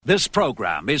This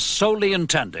program is solely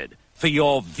intended for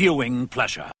your viewing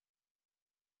pleasure.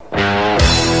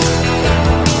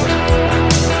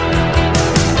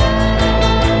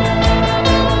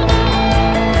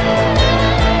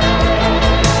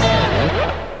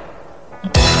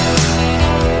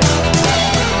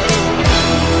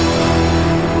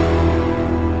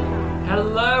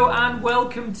 Hello and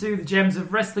welcome to the Gems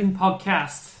of Wrestling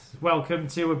podcast. Welcome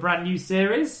to a brand new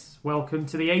series. Welcome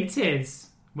to the 80s.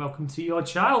 Welcome to your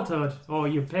childhood, or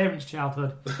your parents'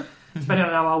 childhood, depending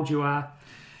on how old you are.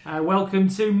 Welcome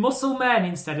to Muscle Men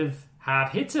instead of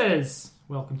Hard Hitters.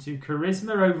 Welcome to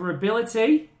Charisma over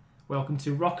Ability. Welcome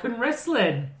to Rock and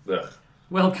Wrestling. Ugh.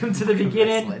 Welcome to the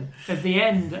beginning of the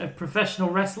end of professional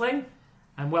wrestling.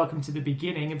 And welcome to the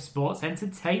beginning of sports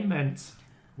entertainment.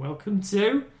 Welcome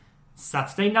to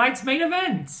Saturday night's main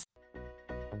event.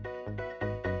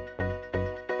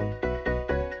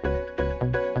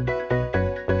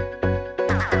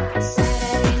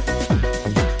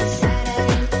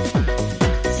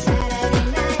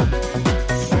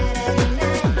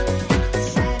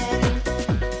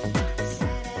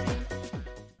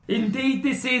 Indeed,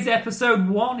 this is episode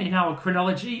 1 in our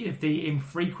chronology of the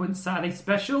infrequent Saturday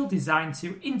special designed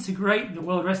to integrate the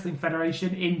World Wrestling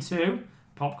Federation into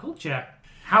pop culture.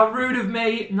 How rude of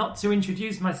me not to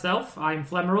introduce myself. I'm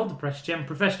Flemmerald, the Press Gem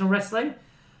Professional Wrestling.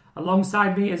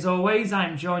 Alongside me, as always,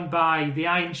 I'm joined by the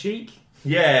Iron Sheik.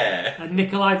 Yeah. And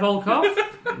Nikolai Volkov.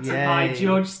 By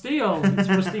George Steele. It's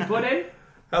Rusty Pudding.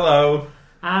 Hello.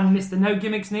 And Mr. No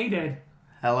Gimmicks Needed.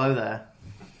 Hello there.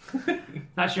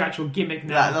 That's your actual gimmick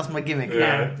now. That's my gimmick.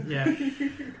 Yeah.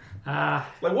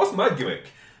 Like, what's my gimmick?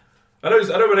 I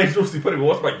know my name's Rusty Pudding, but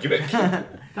what's my gimmick?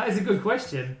 That is a good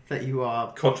question. That you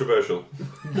are Controversial.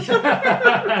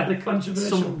 The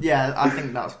controversial. yeah, I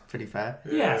think that's pretty fair.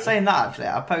 Yeah. Saying that, actually,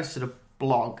 I posted a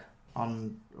blog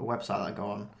on a website that I go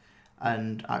on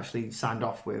and actually signed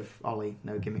off with Ollie,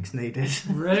 no gimmicks needed.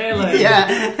 Really?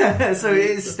 Yeah. So it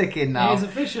is sticking now. It is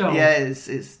official. Yeah, it's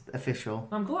official.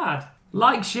 I'm glad.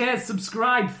 Like, share,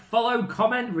 subscribe, follow,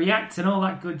 comment, react, and all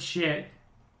that good shit.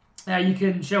 You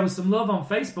can show us some love on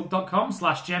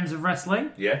Facebook.com/Gems of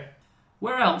Wrestling. Yeah.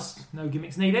 Where else? No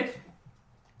gimmicks needed.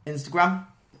 Instagram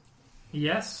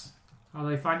Yes. How do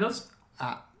they find us?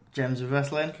 at Gems of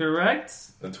Wrestling. Correct.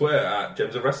 And Twitter at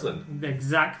Gems of Wrestling.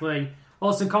 Exactly.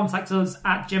 Also contact us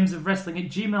at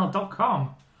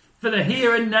gemsofwrestling@gmail.com. For the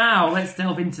here and now, let's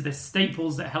delve into the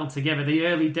staples that held together the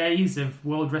early days of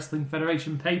World Wrestling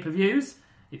Federation pay-per-views.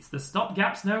 It's the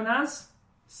stopgaps known as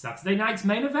Saturday night's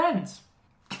main event.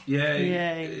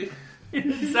 Yay.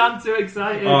 You sound too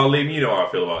excited. Oh, Liam, you know how I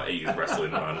feel about 80s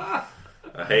wrestling, man. I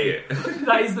hate it.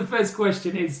 That is the first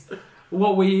question, is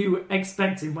what were you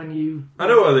expecting when you... I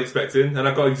know what I was expecting, and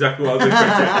I got exactly what I was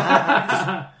expecting.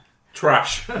 Just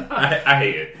trash. I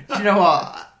hate it. Do you know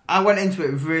what? I went into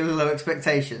it with really low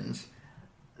expectations.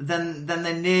 Then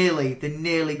they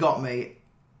nearly got me,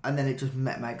 and then it just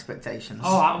met my expectations.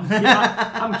 Oh,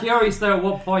 I'm curious though at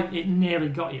what point it nearly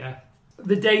got you.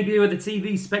 The debut of the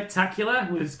TV Spectacular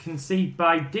was conceived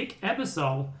by Dick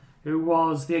Ebersol, who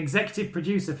was the executive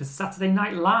producer for Saturday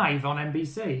Night Live on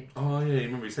NBC. Oh, yeah, you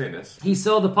remember you saying this. He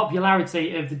saw the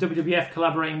popularity of the WWF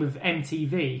collaborating with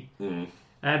MTV.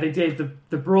 They did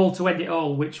the Brawl to End It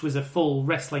All, which was a full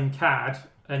wrestling card,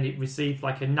 and it received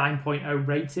like a 9.0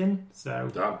 rating. So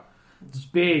Damn. it's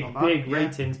big yeah.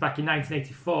 ratings back in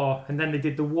 1984. And then they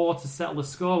did the War to Settle the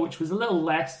Score, which was a little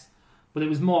less, but there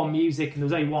was more music, and there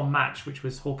was only one match, which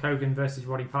was Hulk Hogan versus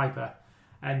Roddy Piper.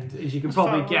 And as you can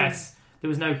probably guess, there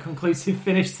was no conclusive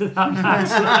finish to that match.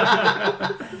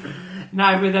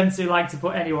 Neither them two like to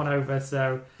put anyone over,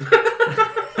 so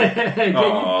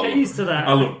get used to that.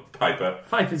 I love Piper.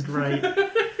 Piper's great.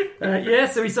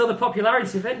 So he saw the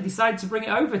popularity of it and decided to bring it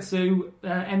over to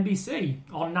NBC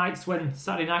on nights when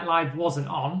Saturday Night Live wasn't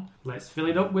on. Let's fill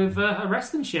it up with a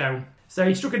wrestling show. So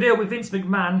he struck a deal with Vince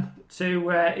McMahon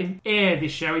to air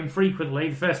this show infrequently,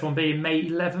 the first one being May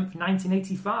 11th,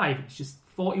 1985. It's just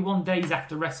 41 days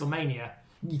after WrestleMania.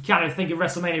 You kind of think of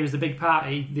WrestleMania as the big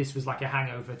party. This was like a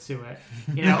hangover to it.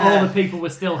 You know, all the people were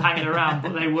still hanging around,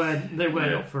 but they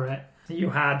weren't up for it. You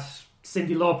had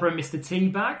Cyndi Lauper and Mr. T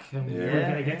back, and we're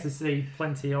going to get to see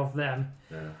plenty of them.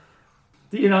 Yeah.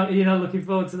 You're not looking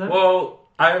forward to them? Well,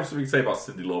 I have something to say about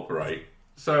Cyndi Lauper, right?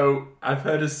 So, I've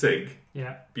heard her sing.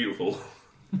 Yeah. Beautiful.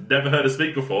 Never heard her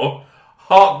speak before.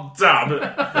 Hot damn!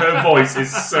 Her voice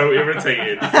is so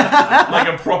irritating. Like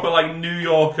a proper, like, New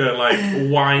Yorker, like,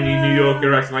 whiny New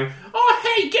Yorker accent. Like, oh,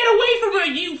 hey, get away from her,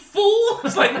 you fool!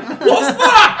 It's like, what's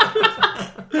that?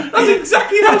 That's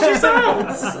exactly how she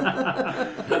sounds.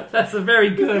 That's a very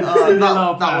good Cyndi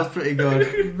Lauper. That was pretty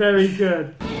good. Very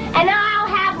good. And I'll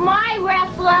have my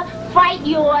wrestler fight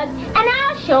yours, and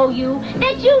I'll show you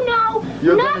that you know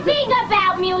nothing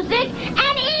about music and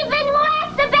even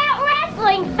less about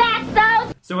wrestling,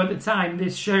 fatsos. So at the time,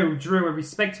 this show drew a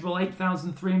respectable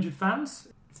 8,300 fans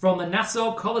from the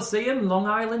Nassau Coliseum, Long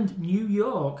Island, New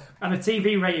York. And the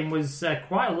TV rating was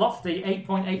quite a lofty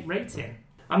 8.8 rating.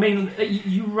 I mean,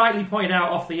 you rightly pointed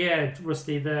out off the air,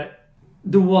 Rusty, that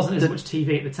there wasn't as much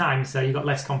TV at the time, so you got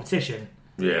less competition.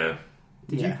 Yeah.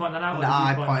 Did you point that out? No,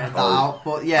 I pointed that out,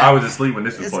 but yeah. I was asleep when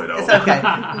this was pointed out. It's okay.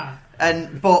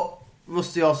 But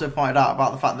Rusty also pointed out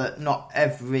about the fact that not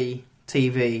every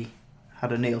TV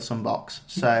had a Nielsen box,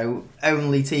 so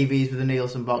only TVs with a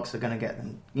Nielsen box are going to get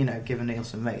them, give a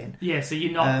Nielsen rating. Yeah, so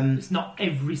you're not. It's not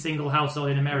every single household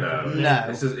in America. No.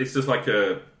 It's just like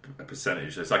a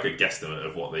percentage. It's like a guesstimate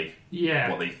of what they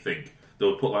think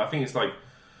they'll put. Like, I think it's like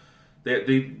they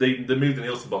move the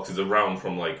Nielsen boxes around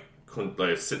from like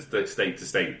state to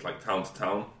state, like town to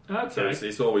town. Okay. So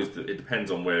it's always, it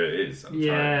depends on where it is at the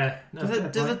time. No,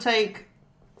 Does it take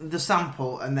the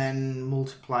sample and then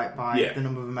multiply it by the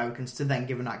number of Americans to then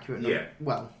give an accurate number? Yeah.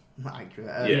 Well, not accurate,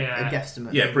 a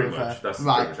guesstimate. Yeah, pretty much. That's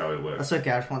pretty much how it works. That's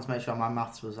okay, I just want to make sure my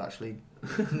maths was actually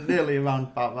nearly around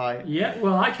about right. Yeah,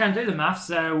 well, I can do the math,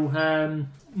 so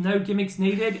no gimmicks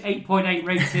needed. 8.8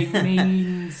 rating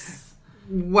means...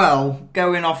 Well,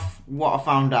 going off what I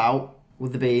found out,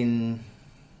 with there being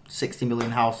 60 million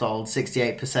households,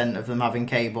 68% of them having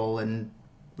cable and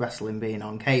wrestling being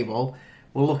on cable,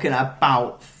 we're looking at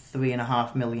about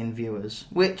 3.5 million viewers,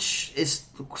 which is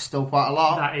still quite a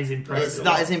lot. That is impressive.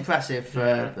 That is impressive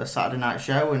for a Saturday night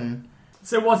show. And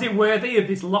so was it worthy of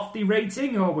this lofty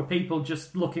rating, or were people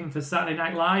just looking for Saturday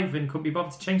Night Live and couldn't be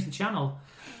bothered to change the channel?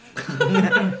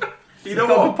 You know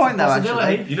what? Good point though,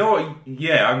 actually. You know what?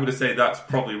 Yeah, I'm going to say that's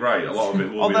probably right. A lot of it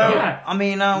will be Although, that. I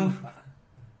mean,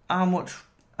 how much...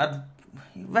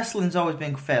 wrestling's always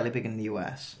been fairly big in the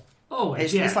US.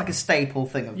 Always, It's like a staple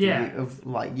thing of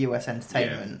like US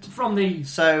entertainment. Yeah.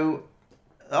 So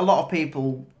a lot of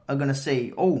people are going to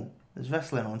see, there's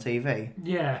wrestling on TV.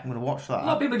 Yeah. I'm going to watch that. A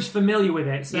lot of people are just familiar with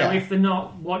it, so if they're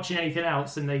not watching anything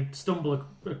else and they stumble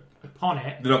upon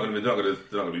it, they're not going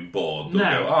to be bored. They'll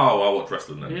go, I'll watch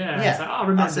wrestling then. Yeah. So, I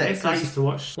remember this. I used to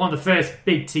watch. One of the first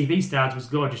big TV stars was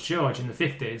Gorgeous George in the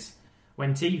 50s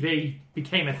when TV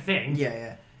became a thing.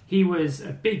 Yeah. He was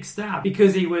a big star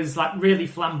because he was like really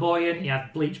flamboyant. He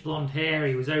had bleach blonde hair.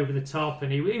 He was over the top,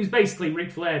 and he was basically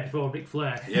Ric Flair before Ric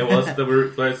Flair. Yeah, well, that's the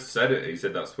Ric Flair said it. He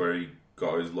said that's where he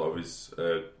got a lot of his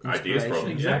ideas from.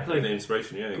 Exactly, the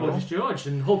inspiration. Yeah, Gorgeous George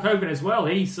and Hulk Hogan as well.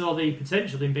 He saw the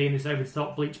potential in being this over the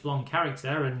top bleach blonde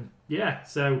character, and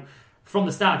so from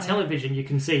the start of television, you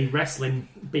can see wrestling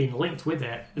being linked with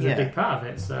it as a big part of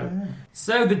it.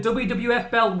 So the WWF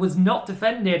belt was not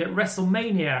defended at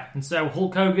WrestleMania, and so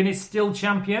Hulk Hogan is still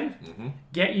champion. Mm-hmm.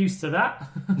 Get used to that.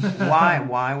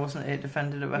 Why wasn't it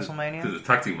defended at WrestleMania? Because it's a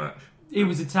tag team match. It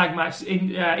was a tag match,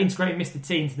 integrating Mr.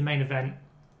 T into the main event,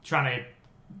 trying to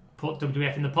put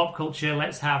WWF in the pop culture.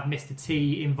 Let's have Mr.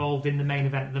 T involved in the main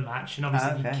event of the match, and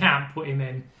obviously you can't put him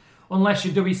in unless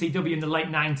you're WCW in the late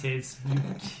 90s.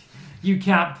 You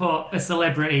can't put a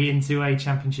celebrity into a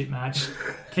championship match,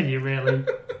 can you really?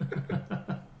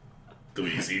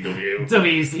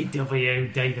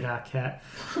 WCW, David Arquette.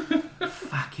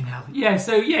 Fucking hell. Yeah,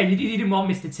 so you didn't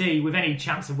want Mr. T with any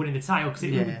chance of winning the title because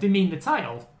it would demean the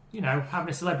title, having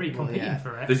a celebrity competing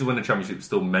for it. This is when the championship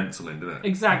still meant something, didn't it?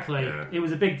 Exactly. Yeah. It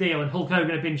was a big deal, and Hulk Hogan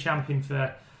had been champion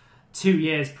for 2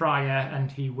 years prior,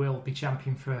 and he will be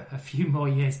champion for a few more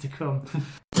years to come.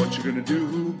 What you gonna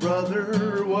do,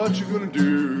 brother? What you gonna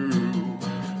do?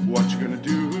 What you gonna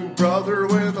do, brother,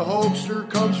 when the Hulkster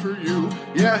comes for you?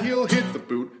 Yeah, he'll hit the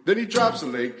boot, then he drops a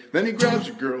leg, then he grabs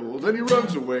a girl, then he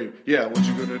runs away. Yeah, what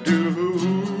you gonna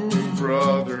do,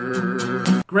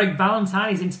 brother? Greg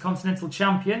Valentine is Intercontinental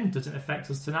Champion. Doesn't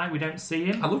affect us tonight. We don't see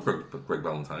him. I love Greg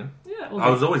Valentine. Yeah, I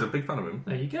was always a big fan of him.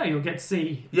 There you go. You'll get to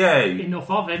see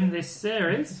enough of him this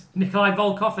series. Nikolai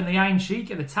Volkov and the Iron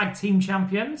Sheik are the tag team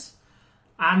champions.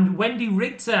 And Wendy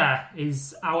Richter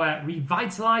is our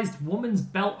revitalised woman's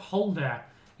belt holder.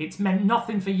 It's meant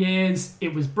nothing for years.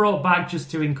 It was brought back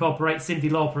just to incorporate Cyndi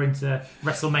Lauper into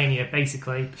WrestleMania,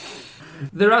 basically.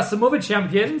 There are some other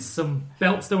champions, some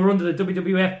belts that were under the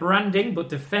WWF branding but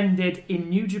defended in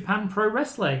New Japan Pro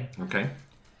Wrestling. Okay.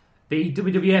 The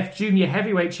WWF Junior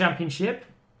Heavyweight Championship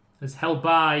is held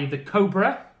by the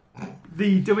Cobra.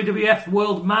 The WWF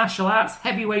World Martial Arts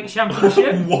Heavyweight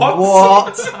Championship.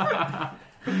 What?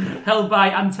 Held by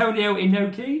Antonio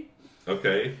Inoki.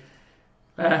 Okay.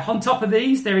 On top of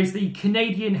these, there is the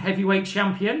Canadian Heavyweight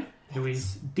Champion, who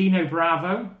is Dino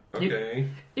Bravo. Okay.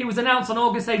 It was announced on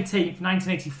August 18th,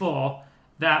 1984,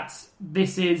 that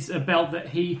this is a belt that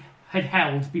he had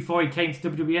held before he came to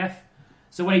WWF.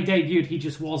 So when he debuted, he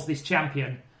just was this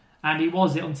champion, and he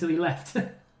was it until he left.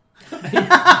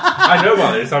 I know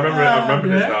about this. I remember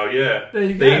this now. Yeah, There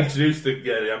you they go. introduced the.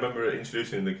 Yeah, I remember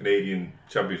introducing the Canadian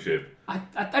Championship. I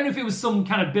don't know if it was some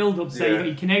kind of build-up, say, Yeah.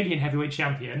 your Canadian heavyweight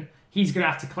champion, he's going to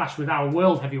have to clash with our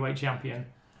world heavyweight champion,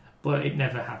 but it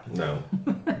never happened. No.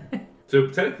 So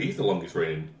technically, he's the longest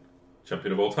reigning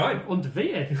champion of all time.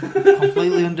 Undefeated.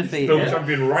 Completely undefeated. Still the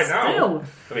champion right now. Still.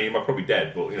 I mean, he might probably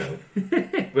dead,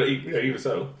 but but even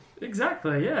so,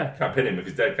 Exactly, yeah. can't pin him if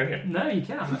he's dead, can you? No, you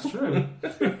can't, that's true.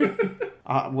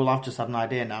 Well, I've just had an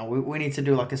idea now. We need to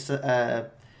do like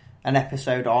an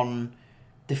episode on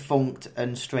defunct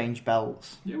and strange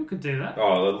belts. Yeah, we could do that.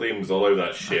 Oh, Liam's all over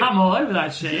that shit. I'm all over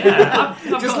that shit, yeah. I've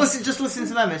got- Just listen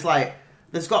to them. It's like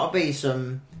there's got to be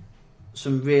some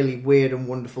really weird and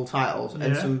wonderful titles, and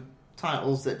Yeah. some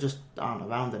titles that just aren't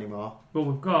around anymore.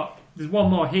 Well, there's one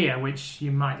more here, which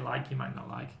you might like, you might not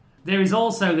like. There is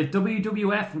also the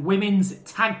WWF Women's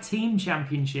Tag Team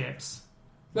Championships.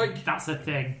 Like, That's a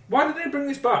thing. why did they bring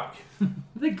this back?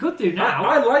 They could do now.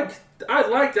 I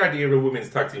like the idea of a women's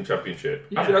tag team championship.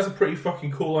 I Yeah. think that's a pretty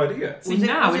fucking cool idea. See, Was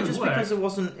now it it just would work. because there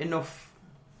wasn't enough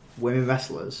women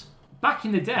wrestlers? Back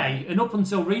in the day, and up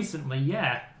until recently,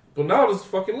 yeah, But now there's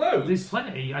fucking loads. there's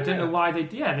plenty. I don't know why they could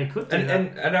do and,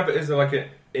 that. and have it as like an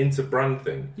inter-brand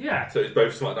thing. Yeah, So it's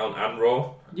both SmackDown and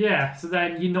Raw. yeah. So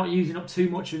then you're not using up too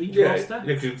much of each Yeah, roster.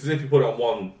 because if you put it on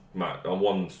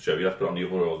one show, you have to put it on the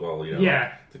other as well.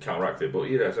 Yeah. to counteract it. But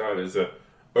so it's a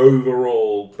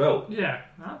overall belt. Yeah,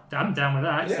 I'm down with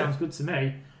that. It Yeah. sounds good to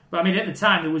me. But I mean, at the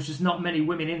time, there was just not many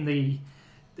women in the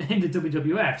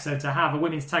WWF, so to have a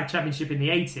women's tag championship in the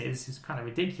 80s is kind of Well,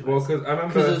 ridiculous. because I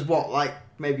remember. Because there's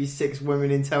maybe 6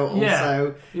 women in total. Yeah.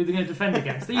 So Who are they going to defend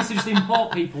against? They used to just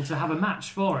import people to have a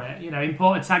match for it.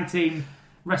 Import a tag team,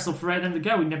 wrestle for it, and then they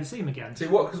go. We'd never see them again. See,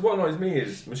 what annoys me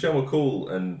is Michelle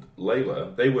McCool and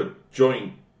Layla, they were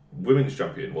joint women's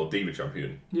champion, well, Diva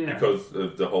champion, Yeah. because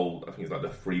of the whole, I think it's like the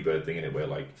Freebird thing in it, where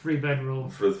like, Freebird rule.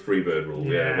 for the Freebird rule,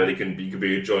 Yeah. where you can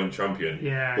be a joint champion,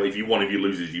 Yeah. but if one of you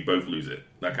loses, you both lose it,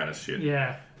 that kind of shit.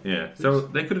 Yeah. Yeah, so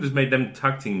they could have just made them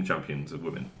tag team champions of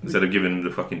women, instead of giving them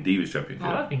the fucking Divas championship.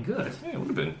 Oh, that'd been good. Yeah, it would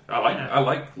have been. I Yeah.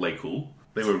 like Lay Cool.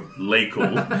 They were Lay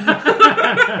Cool.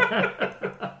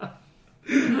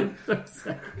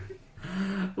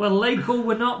 Well, Lakeall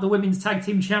were not the women's tag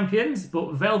team champions,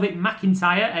 but Velvet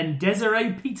McIntyre and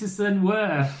Desiree Peterson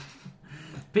were.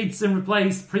 Peterson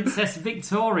replaced Princess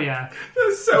Victoria.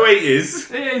 That's so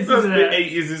 80s. It is, That's isn't the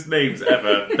it? 80s names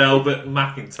ever. Velvet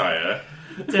McIntyre.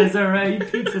 Desiree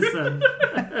Peterson.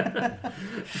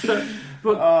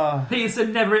 But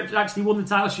Peterson never actually won the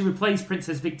title. She replaced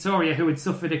Princess Victoria, who had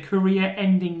suffered a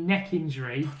career-ending neck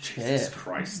injury Jesus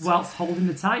Christ. whilst holding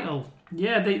the title.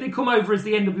 Yeah, they come over as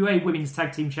the NWA Women's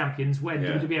Tag Team Champions when Yeah.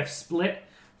 WWF split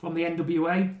from the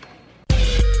NWA.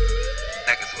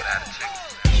 Niggas without a chick.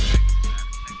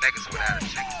 Niggas without a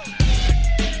chick.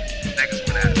 Niggas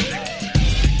without a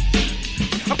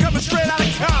chick. I'm coming straight out of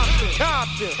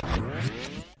Compton.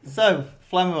 So,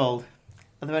 Flemmerald,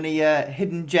 are there any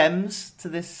hidden gems to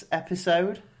this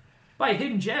episode? By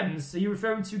hidden gems, are you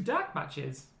referring to dark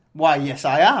matches? Why, yes,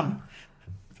 I am.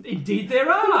 Indeed there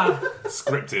are!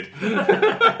 Scripted.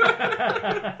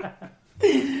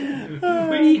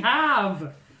 We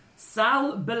have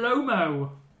Sal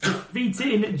Belomo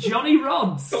defeating Johnny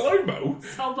Rods. Salomo?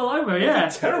 Sal Belomo, yeah.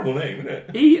 Terrible name,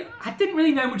 isn't it? I didn't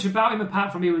really know much about him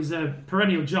apart from he was a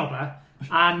perennial jobber,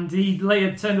 and he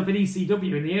later turned up in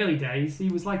ECW in the early days. He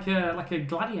was like a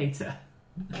gladiator.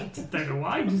 I don't know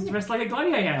why, just dressed like a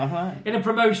gladiator. Uh-huh. In a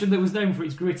promotion that was known for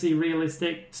its gritty,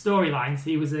 realistic storylines,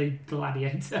 he was a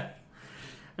gladiator.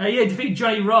 He defeated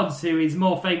Johnny Rods, who is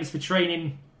more famous for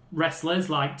training wrestlers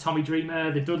like Tommy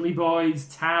Dreamer, the Dudley Boys,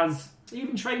 Taz. He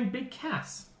even trained Big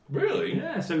Cass. Really?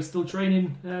 Yeah, so he's still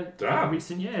training Damn. in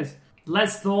recent years.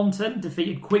 Les Thornton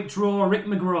defeated Quick Draw Rick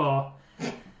McGraw.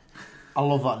 I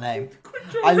love that name.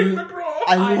 Rick McGraw.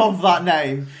 I love that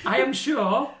name. I am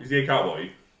sure Is he a cowboy?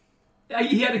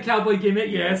 he had a cowboy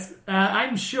gimmick. Yes,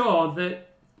 I'm sure that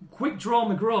Quick Draw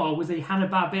McGraw was a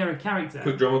Hanna-Barbera character.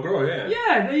 Quick Draw McGraw, yeah.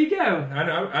 Yeah, there you go.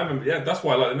 I remember, yeah, that's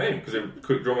why I like the name, because it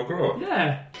Quick Draw McGraw.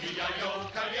 Yeah,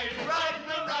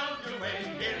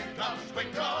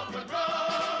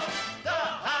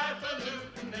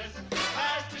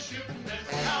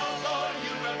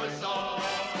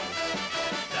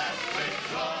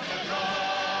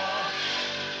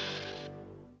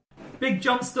 Big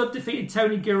John Studd defeated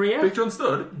Tony Gurria. Big John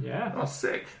Studd? Yeah, Oh,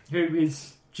 sick. who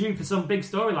is due for some big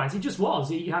storylines. He just was.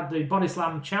 He had the Body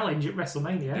Slam challenge at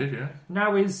WrestleMania. Did, yeah.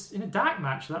 Now he's in a dark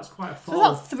match. That's quite a So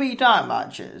fall. that's 3 dark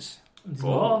matches. There's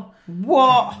more.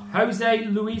 What? Jose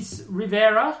Luis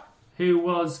Rivera, who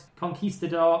was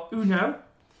Conquistador Uno.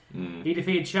 He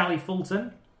defeated Charlie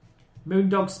Fulton.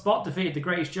 Moondog Spot defeated the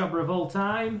greatest jobber of all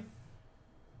time.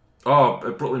 Oh,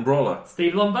 Brooklyn Brawler.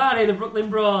 Steve Lombardi, the Brooklyn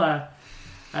Brawler.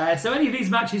 So any of these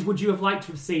matches would you have liked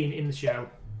to have seen in the show?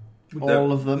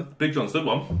 All of them. Big John Studd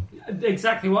one.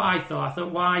 Exactly what I thought. I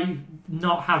thought, why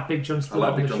not have Big John I Studd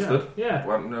like on Big the John show? Studd. Yeah.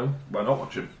 Why not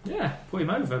watch him? Yeah, put him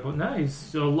over, but no,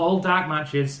 he's all dark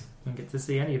matches. Don't get to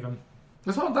see any of them.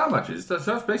 That's not that matches. That's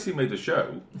basically made the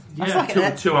show That's Yeah,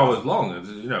 like 2 hours long.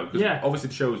 You know, because Yeah. obviously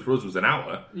the show for us was an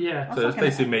hour. yeah. So it's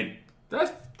basically made.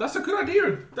 That's a good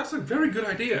idea. That's a very good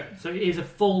idea. So it is a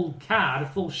full card, a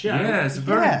full show. Yeah, it's a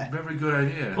very good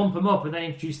idea. Pump them up and then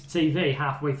introduce the TV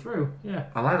halfway through. Yeah.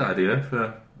 I like that idea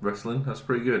for wrestling. That's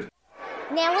pretty good.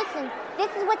 Now listen,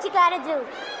 this is what you gotta do.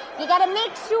 You gotta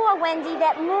make sure, Wendy,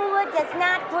 that Moolah does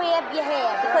not grab your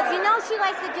hair. Because you know she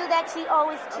likes to do that, she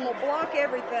always cheats. I'm gonna block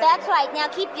everything. That's right. Now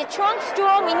keep your trunk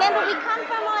strong. Remember, we come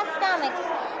from our stomachs.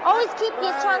 Always keep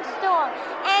your trunk strong.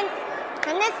 And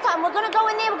this time, we're gonna go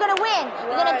in there, we're gonna win.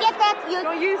 We're gonna get that...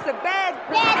 Don't use the bad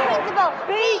principle.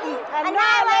 Beaten,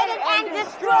 Annihilated, and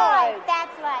destroyed.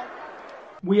 That's right.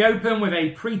 We open with a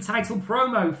pre-title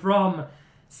promo from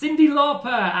Cyndi Lauper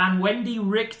and Wendy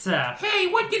Richter. Hey,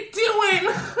 what you doing?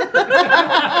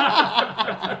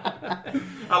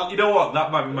 You know what?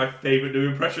 That might be my favourite new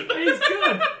impression. It's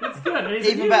good. It's good. And it's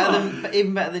a Even new better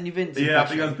one. than your Vince. Yeah, I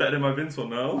think that's better than my Vince one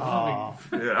now. Oh.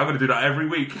 Yeah, I'm going to do that every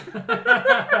week.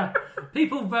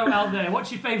 People vote out there.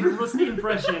 What's your favourite Rusty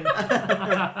impression?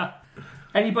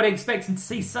 Anybody expecting to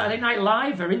see Saturday Night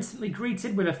Live are instantly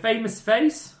greeted with a famous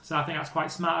face. So I think that's quite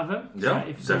smart of them. Yeah, So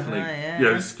if- definitely. yeah. You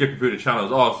know, skipping through the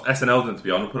channels. Oh, SNL didn't to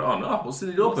be on. We'll put it on. Oh, what's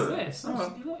Cyndi Lauper? What's this?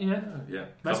 Oh, Yeah. yeah.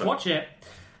 Let's Love it. watch it.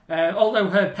 Although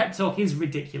her pep talk is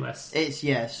ridiculous. It's,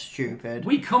 stupid.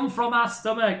 We come from our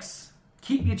stomachs.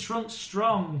 Keep your trunk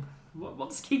strong. What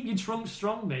does keep your trunk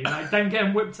strong mean? Like, don't get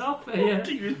them whipped off? Yeah,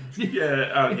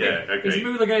 okay. Is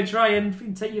Moolah going to try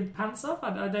and take your pants off?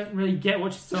 I don't really get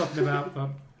what she's talking about.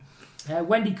 But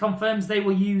Wendy confirms they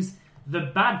will use the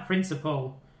bad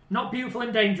principle. Not Beautiful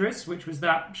and Dangerous, which was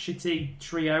that shitty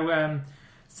trio.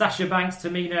 Sasha Banks,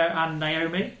 Tamina, and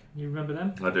Naomi. You remember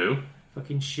them? I do.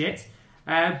 Fucking shit.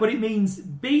 But it means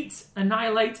beat,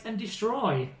 annihilate, and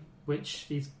destroy, which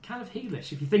is kind of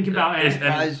heelish if you think about it.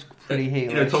 That is pretty heelish.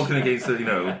 You know, talking against,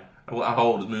 how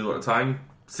old was Moolah at the time?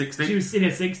 60? She was in her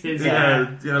 60s.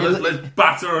 Yeah, let's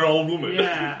batter an old woman.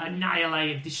 Yeah,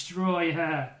 annihilate, destroy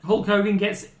her. Hulk Hogan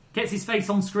gets his face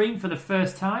on screen for the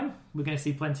first time. We're going to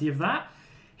see plenty of that.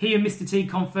 He and Mr. T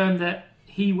confirmed that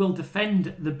he will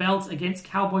defend the belt against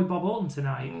Cowboy Bob Orton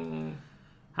tonight.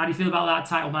 How do you feel about that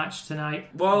title match tonight?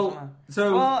 Well,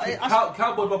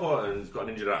 Cowboy Bob Orton's got an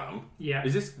injured arm. Yeah.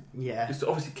 Is this? Yeah. It's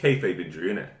obviously kayfabe injury,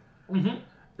 isn't it?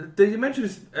 Mm-hmm. Did you mention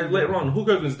this later on? Hulk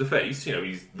Hogan's the face. You know,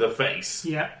 he's the face.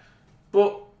 Yeah.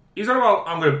 But he's like, well,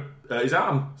 I'm going to his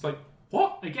arm. It's like,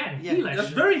 what? Again, Yeah, heelish. That's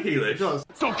very heelish.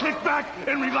 So kick back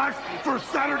and relax for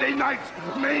Saturday night's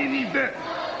main event.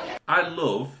 I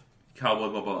love Cowboy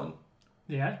Bob Orton.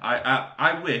 Yeah.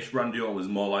 I wish Randy Orton was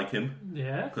more like him.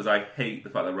 Yeah. Because I hate the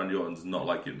fact that Randy Orton's not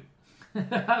like him.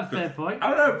 Fair point. I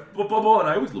don't know, but Bob Orton,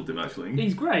 I always loved him actually.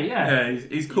 He's great, yeah. Yeah,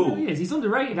 he's cool. He is. He's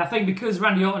underrated, I think, because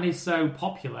Randy Orton is so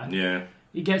popular. Yeah.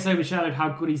 He gets overshadowed how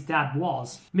good his dad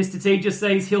was. Mr. T just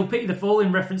says he'll pity the fool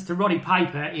in reference to Roddy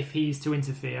Piper if he's to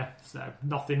interfere. So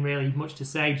nothing really much to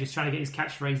say, just trying to get his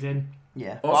catchphrase in.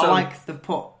 Yeah. Also- But I like they've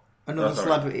put another sorry.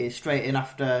 celebrity straight in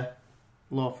after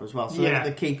Lauper as well. So Yeah.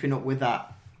 they're keeping up with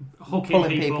that. Hooking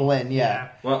Pulling people in, yeah.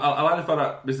 Well, I like the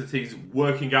fact that Mr. T's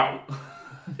working out.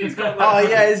 He's got Oh,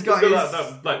 yeah, he's got his-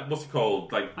 that, like, what's it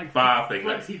called? Like bar thing.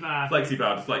 Flexi bar. Flexi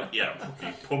bar. Just like, yeah,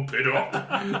 fucking pump it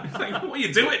up. It's like, what are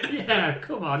you doing? Yeah,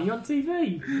 come on, you're on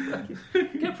TV.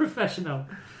 Get professional.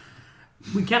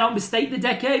 We cannot mistake the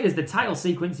decade as the title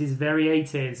sequence is very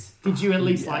 80s. Did you at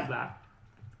least like that?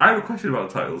 I have a question about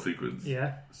the title sequence.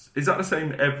 Yeah. Is that the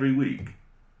same every week?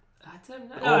 I don't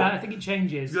know. No, I think it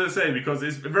changes. I was going to say, because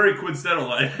it's very coincidental.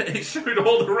 Like, it showed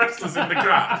all the wrestlers in the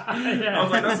crowd. Yeah. I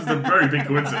was like, that's just a very big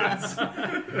coincidence.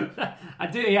 I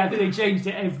think they changed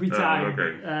it every time.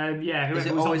 okay. Yeah, Is whoever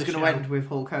it was on always the going to show. end with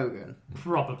Hulk Hogan?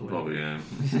 Probably. Probably, yeah.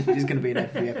 He's going to be in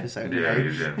every episode. Yeah,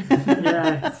 you know?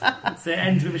 Yeah, so it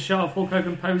ends with a shot of Hulk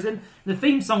Hogan posing. The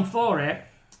theme song for it,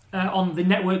 on the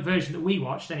network version that we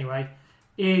watched anyway,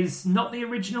 is not the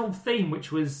original theme,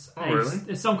 which was really?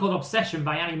 a song called Obsession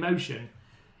by Annie Motion.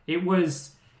 It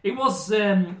was It was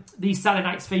the Saturday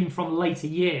Night's theme from later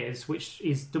years, which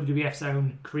is WWF's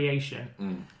own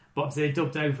creation. But obviously they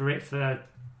dubbed over it for,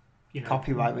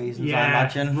 copyright reasons, I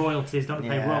imagine. Royalties, don't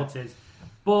pay royalties.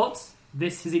 But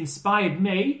this has inspired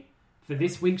me for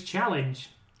this week's challenge.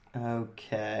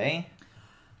 Okay.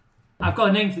 I've got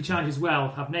a name for the challenge as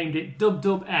well. I've named it Dub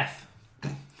Dub F.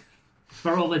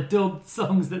 For all the dubbed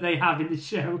songs that they have in the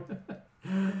show.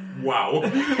 Wow.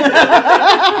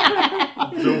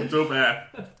 Dub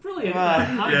F. Brilliant.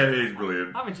 Yeah, it is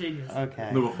brilliant. I'm a genius. Okay.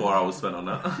 Another 4 hours spent on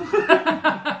that.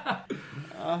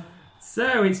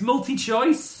 So, it's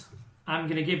multi-choice. I'm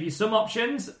going to give you some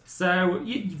options. So,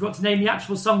 you've got to name the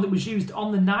actual song that was used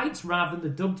on the night rather than the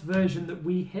dubbed version that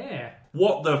we hear.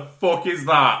 What the fuck is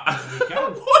that? There you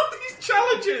go. What are these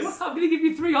challenges? I'm going to give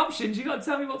you 3 options. You've got to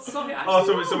tell me what song it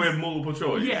actually was. So we have multiple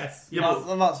choice? Yes. Yeah,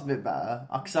 That's a bit better.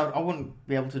 Because I wouldn't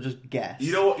be able to just guess.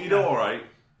 You know, alright,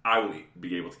 I will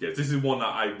be able to guess. This is one that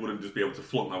I wouldn't just be able to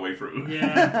flunk my way through.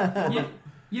 Yeah.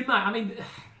 you might. I mean,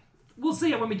 we'll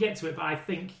see it when we get to it, but I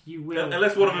think you will.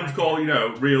 Unless one of them's called,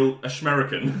 real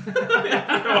Ashmerican.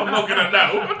 I'm not going to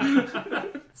know.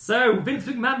 So, Vince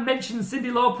McMahon mentioned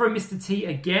Cyndi Lauper and Mr. T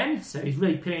again, so he's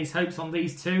really pinning his hopes on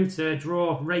these two to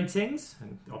draw ratings,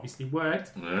 and obviously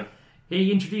worked. Yeah.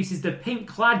 He introduces the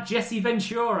pink-clad Jesse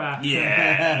Ventura.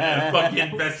 Yeah,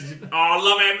 fucking best. Oh,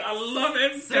 I love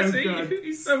him. So Jesse. good.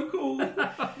 He's so cool.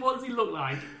 What does he look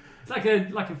like? It's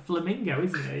like a flamingo,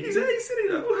 isn't he? He's silly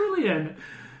though. Brilliant.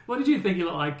 What did you think he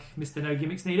looked like, Mr. No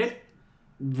Gimmicks Needed?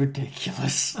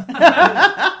 Ridiculous.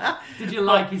 Did you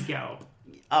like his get-up?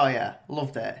 Oh yeah,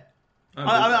 loved it.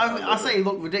 I say he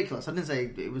looked ridiculous. I didn't say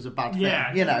it was a bad thing.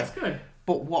 Yeah, that's good.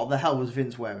 But what the hell was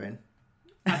Vince wearing?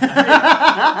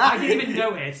 I didn't even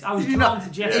notice. I was drawn to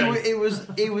Jesse.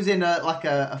 It was in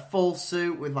a full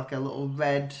suit with like a little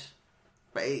red.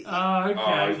 Okay.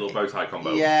 Oh, his little bow tie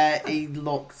combo. Yeah, he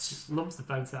looked Loves the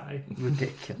bow tie.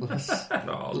 ridiculous.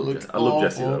 No, I love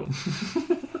Jesse though.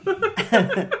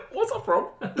 What's that from?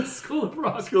 School of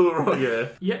Rock. School of Rock, yeah.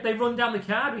 Yep, they run down the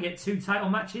card. We get 2 title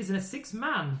matches and a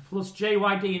 6-man, plus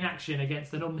JYD in action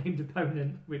against an unnamed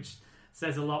opponent, which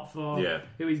says a lot for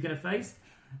who he's going to face.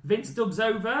 Vince dubs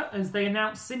over as they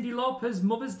announce Cyndi Lauper's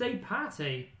Mother's Day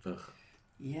party. Ugh.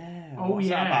 Yeah. Oh, what's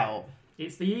that about?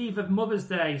 It's the eve of Mother's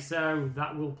Day, so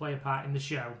that will play a part in the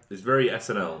show. It's very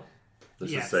SNL.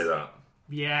 Let's just say that.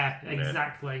 Yeah,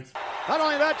 exactly. Not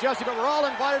only that, Jesse, but we're all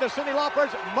invited to Cyndi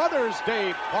Lauper's Mother's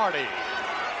Day party.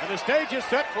 And the stage is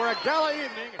set for a gala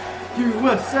evening.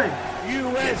 USA!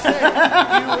 USA!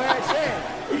 USA!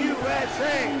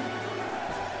 USA!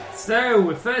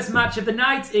 So, first match of the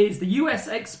night is the US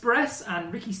Express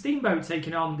and Ricky Steamboat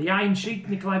taking on the Iron Sheik,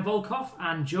 Nikolai Volkov,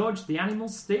 and George the Animal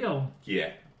Steele.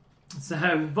 Yeah. So,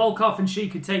 Volkov and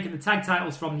Sheik had taken the tag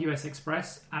titles from the US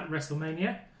Express at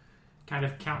WrestleMania. Kind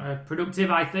of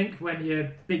counterproductive, I think, when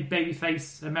your big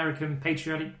babyface American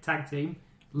patriotic tag team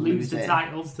lose the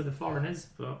titles to the foreigners,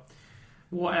 but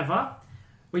whatever.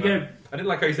 I didn't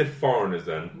like how you said foreigners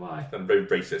then. Why? That's very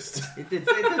racist. It did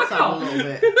sound a little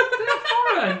bit. They're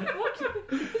foreign.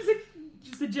 It's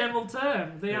just a general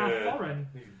term. They are foreign.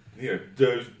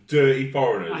 Those dirty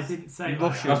foreigners. I didn't say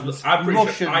Russians. I'm pretty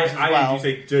Russians sure as I well.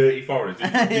 usually say dirty foreigners.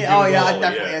 Oh yeah, I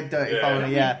definitely had dirty foreigner,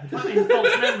 yeah. False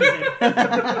memories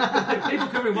in. People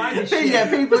can rewind this shit. Yeah,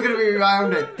 people are going to be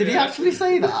around it. Did he actually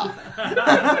say that?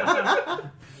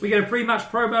 We get a pre-match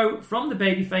promo from the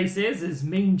babyfaces as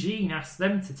Mean Gene asks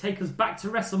them to take us back to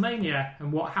WrestleMania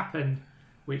and what happened,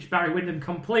 which Barry Windham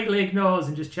completely ignores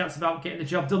and just chats about getting the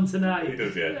job done tonight. He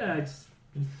does, yeah. Yeah, just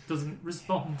doesn't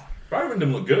respond. Barry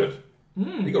Windham looked good.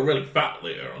 He got really fat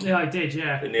later on. Yeah, I did,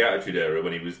 yeah. In the Attitude Era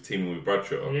when he was teaming with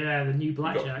Bradshaw. Yeah, the new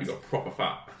Blackjacks. He got proper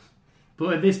fat.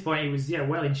 But at this point, he was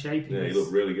well in shape. He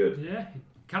looked really good. Yeah.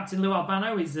 Captain Lou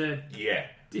Albano is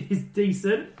he's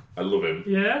decent. I love him.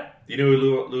 Yeah. Do you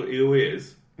know who he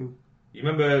is? You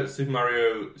remember Super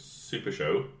Mario Super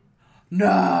Show?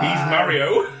 No. He's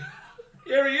Mario.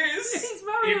 Here he is. He's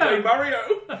Mario. He played Mario.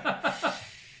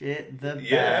 Shit the bed.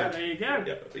 Yeah. There you go.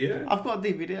 Yeah. I've got a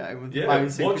DVD at home with Yeah, Mario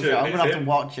Super watch it, Show. I'm going to it's have to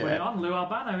watch Put it it. on, Lou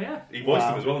Albano, yeah. He voiced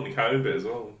him as well in the Coyote bit as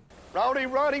well. Rowdy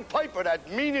Roddy Piper, that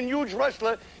mean and huge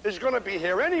wrestler, is going to be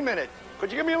here any minute.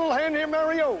 Could you give me a little hand here,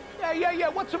 Mario? Yeah.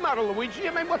 What's the matter, Luigi?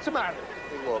 I mean, what's the matter?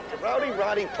 Look, Rowdy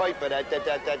Roddy Piper,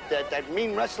 that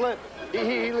mean wrestler,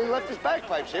 he left his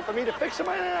bagpipes here for me to fix them.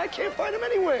 I can't find them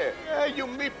anywhere. Yeah, you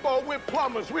meatball, we're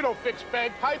plumbers. We don't fix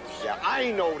bagpipes. Yeah,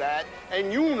 I know that,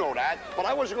 and you know that, but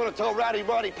I wasn't going to tell Rowdy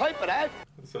Roddy Piper that.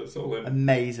 So it's all him.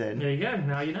 Amazing. There you go.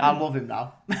 Now you know. I love him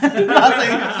now.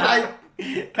 I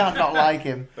can't not like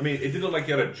him. I mean, it did look like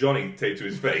he had a Johnny taped to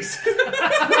his face.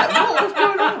 What was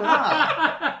going on with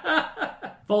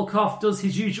that? Volkov does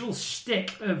his usual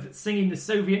shtick of singing the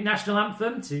Soviet national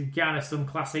anthem to garner some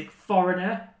classic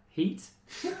foreigner heat.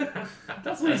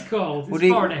 That's what it's called. It's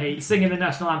foreigner heat, singing the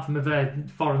national anthem of a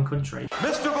foreign country.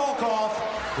 Mr. Volkov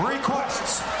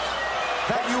requests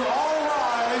that you all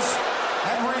rise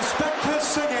and respect his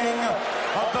singing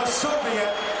of the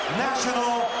Soviet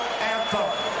national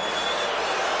anthem.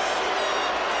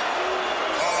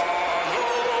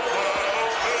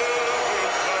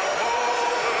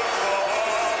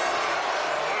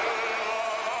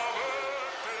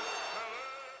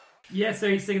 Yeah, so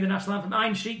he's singing the national anthem.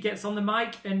 Iron Sheik gets on the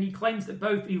mic and he claims that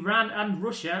both Iran and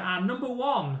Russia are number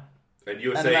one. And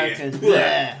USA is...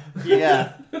 Yeah.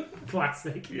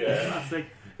 Classic. Yeah. Classic.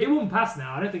 It wouldn't pass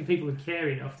now. I don't think people would care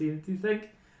enough. Do you think?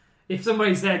 If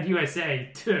somebody said USA,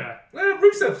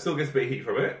 Rusev still gets a bit of heat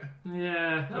from it.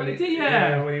 Yeah.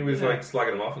 When he was like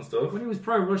slagging him off and stuff. When he was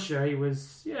pro-Russia, he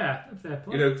was, a fair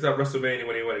play. You know, because at WrestleMania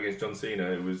when he went against John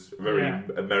Cena, it was very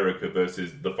America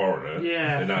versus the foreigner.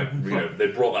 Yeah. And now, they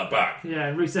brought that back.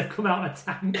 Yeah, Rusev come out in a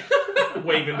tank.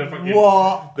 Waving the fucking...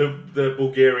 What? The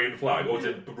Bulgarian flag. Or was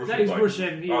it Russian That was flag?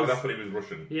 Russian. That's when he was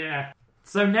Russian. Yeah.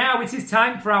 So now it is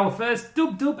time for our first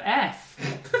Dub F.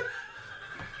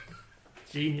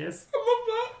 Genius. I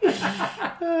love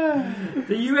that.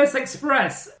 The US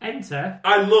Express enter.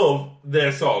 I love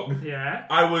their song. Yeah.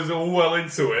 I was well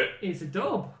into it. It's a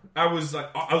dub. I was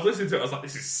listening to it, I was like,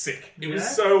 this is sick. It was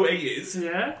so 80s.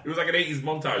 Yeah. It was like an 80s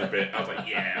montage bit. I was like,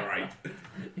 yeah, right.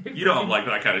 You know I'm like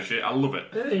that kind of shit. I love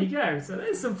it. There you go. So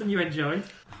there's something you enjoyed.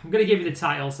 I'm going to give you the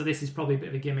title, so this is probably a bit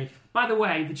of a gimmick. By the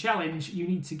way, the challenge, you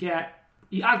need to get...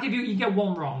 you get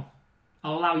one wrong.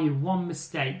 I'll allow you one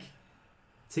mistake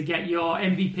to get your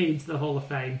MVP into the Hall of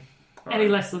Fame. Any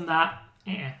less than that,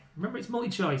 Remember, it's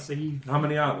multi-choice, so you... How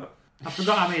many are there? I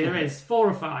forgot how many there is.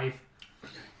 4 or 5.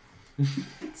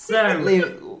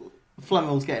 So...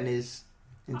 Flemmel's getting his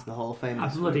into the Hall of Fame. I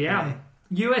bloody am.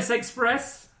 US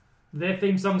Express, their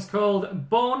theme song's called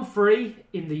Born Free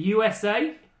in the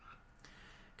USA.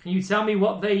 Can you tell me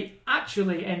what they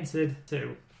actually entered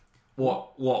to? What?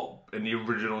 In the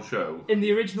original show? In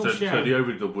the original show. So the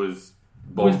overdub was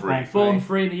Born Free. Born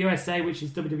Free in the USA, which is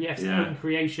WWF's own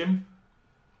creation.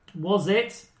 Was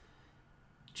it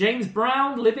James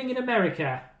Brown Living in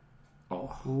America?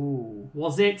 Oh. Ooh.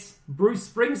 Was it Bruce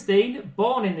Springsteen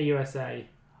Born in the USA?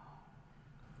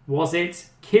 Was it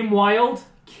Kim Wilde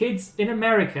Kids in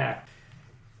America?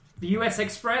 The US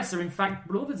Express are in fact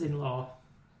brothers-in-law.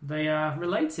 They are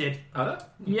related. Are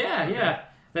they? Yeah.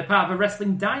 They're part of a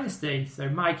wrestling dynasty. So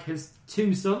Mike has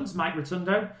 2 sons, Mike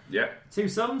Rotundo. Yeah. 2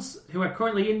 sons who are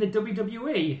currently in the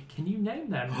WWE. Can you name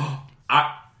them?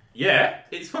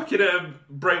 It's fucking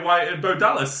Bray Wyatt and Bo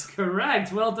Dallas.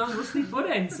 Correct. Well done, Rusty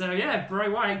Pudding. So yeah, Bray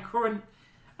Wyatt,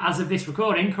 as of this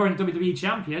recording, current WWE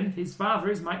champion. His father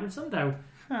is Mike Rotundo,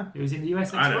 who's in the US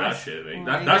Express. I know that shit, mate.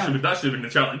 That should have been the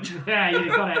challenge. Yeah, you'd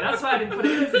have got it. That's why I didn't put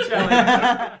it as a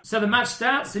challenge. So the match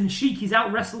starts and Sheik is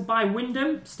out wrestled by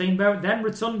Wyndham. Steamboat, then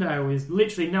Rotundo is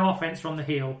literally no offense from the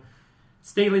heel.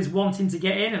 Steel is wanting to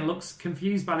get in and looks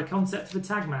confused by the concept of a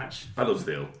tag match. I love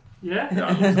Steel. Yeah?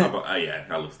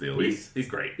 I love Steel. He's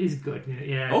great. He's good,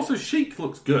 yeah. Also, Sheik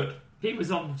looks good. He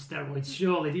was on steroids,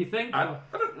 surely, do you think? I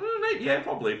don't know,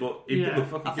 probably, but he did look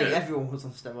fucking good. I think everyone was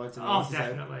on steroids.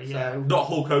 Definitely, yeah. Not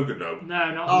Hulk Hogan, though.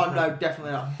 No, not no,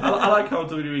 definitely not. I like how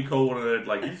WWE called one of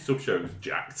their sub-shows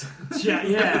Jacked.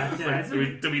 Yeah.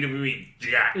 WWE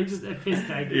Jacked. It's just a piss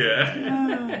take.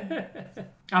 Yeah.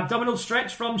 Abdominal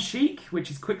stretch from Sheik, which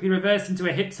is quickly reversed into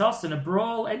a hip toss, and a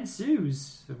brawl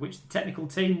ensues, of which the technical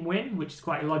team win, which is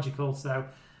quite illogical. So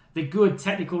the good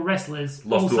technical wrestlers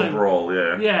lost to a brawl,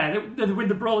 yeah, they win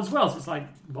the brawl as well. So it's like,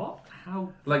 what?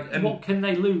 How? What can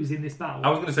they lose in this battle? I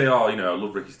was going to say, I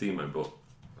love Ricky Steamboat, but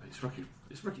it's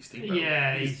Ricky Steamboat.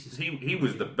 Yeah, he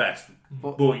was the best.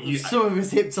 But some of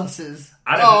his hip tosses.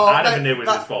 I don't even know it was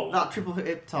his fault. That triple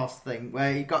hip toss thing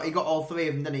where he got all 3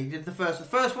 of them. Then he did the first. The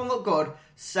first one looked good.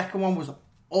 Second one was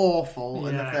awful,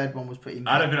 and the third one was pretty.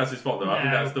 I don't think that's his fault though. I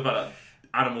think that's the fact that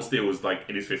Animal Steel was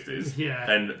in his 50s.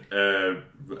 Yeah.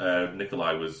 And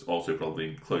Nikolai was also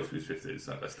probably close to his 50s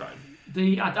at this time.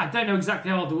 I don't know exactly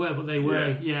how old they were, but they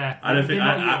were. Yeah. I don't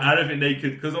think they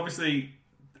could, because obviously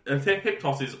a hip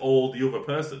toss is all the other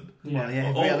person.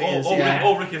 Yeah.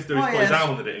 All Ricky has to do is put his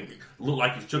arm under it and look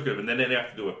like he's chuck him, and then they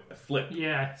have to do a flip.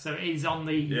 Yeah. So he's on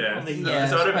the.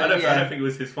 So I don't think it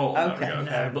was his fault. Okay.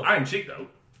 No. But Iron Sheik though,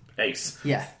 ace.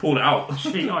 Yeah. Pulled it out.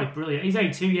 Sheik, brilliant. He's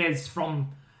only 2 years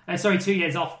from. 2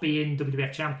 years off being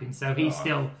WWF champion, so he's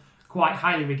still quite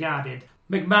highly regarded.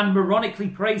 McMahon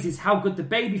moronically praises how good the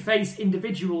babyface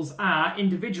individuals are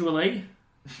individually.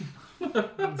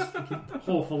 That's a fucking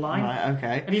awful line. Right,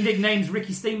 okay. And he nicknames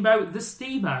Ricky Steamboat the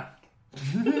Steamer.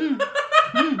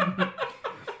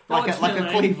 Like a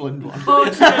Cleveland one.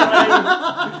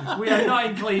 Fortunately, we are not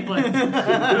in Cleveland.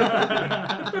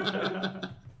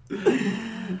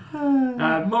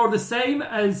 More of the same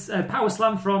as a power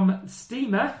slam from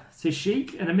Steamer to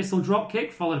Sheik and a missile drop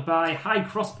kick followed by high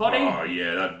crossbody. Oh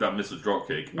yeah, that missile drop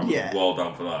kick. I was well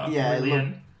done for that. Yeah,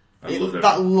 Brilliant.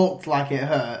 that looked like it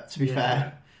hurt, to be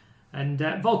fair. And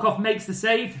Volkov makes the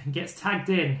save and gets tagged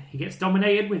in. He gets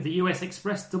dominated with the US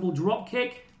Express double drop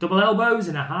kick, double elbows,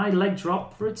 and a high leg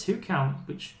drop for a 2 count,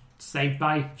 which saved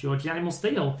by George the Animal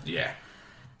Steel. Yeah.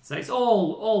 So it's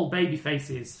all baby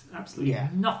faces. Absolutely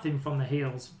nothing from the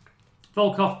heels.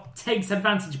 Volkov takes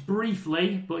advantage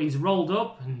briefly, but he's rolled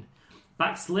up and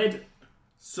backslid.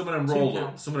 Some of them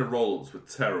roll-ups were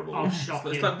terrible. Oh,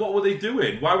 shocking. It's like, what were they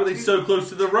doing? Why were they so close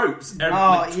to the ropes?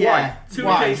 Twice. Two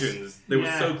occasions they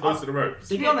were so close to the ropes.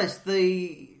 To be honest,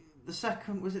 the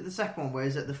second one where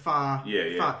he's at the far?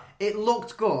 Yeah. It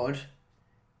looked good.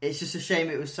 It's just a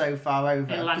shame it was so far over.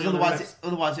 Because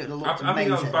otherwise it would have looked amazing. I think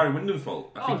that was Barry Windham's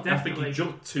fault. I think he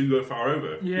jumped too far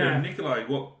over. Yeah. Nikolai,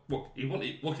 what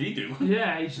can he do?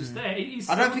 Yeah, he's just there.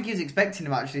 I don't think he was expecting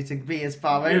him actually to be as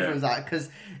far over as that, because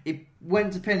he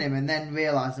went to pin him and then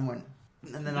realised and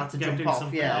then had to jump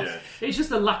off. Yeah. It's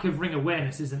just a lack of ring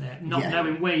awareness, isn't it? Not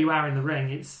knowing where you are in the ring.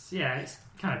 It's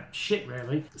kind of shit,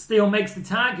 really. Steele makes the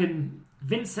tag and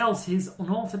Vince sells his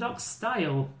unorthodox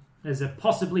style. There's a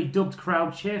possibly dubbed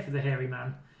crowd cheer for the hairy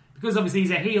man. Because obviously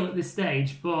he's a heel at this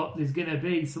stage, but there's going to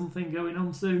be something going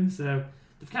on soon, so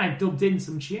they've kind of dubbed in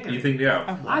some cheering. You think they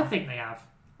have? I think they have.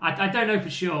 I don't know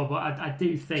for sure, but I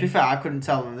do think... To be fair, I couldn't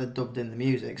tell them they dubbed in the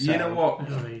music, so... You know what? Oh,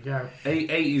 there you go.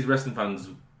 80s wrestling fans,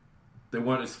 they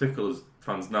weren't as fickle as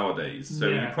fans nowadays, so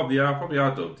you probably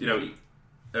are dubbed. You know,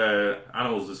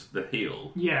 Animals is the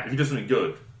heel. Yeah. If he does something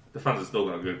good, the fans are still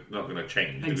not going to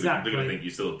change. Exactly. They're going to think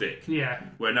you're still a dick. Yeah.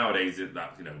 Where nowadays, with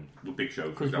Big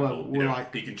Show, for example,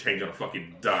 he can change on a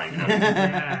fucking dime.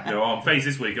 I'm face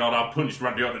this week. I've punched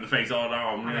Randy Orton in the face.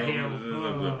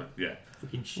 Yeah.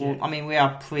 Fucking shit. Well, I mean, we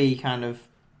are kind of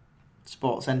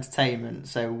sports entertainment,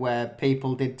 so where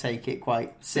people did take it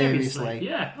quite seriously.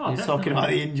 Yeah. He was talking about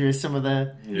the injuries some of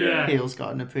the heels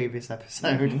got in the previous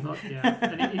episode.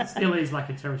 And it still is like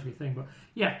a territory thing, but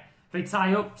yeah. They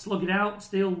tie up, slug it out,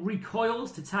 Steele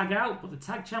recoils to tag out, but the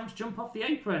tag champs jump off the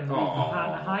apron.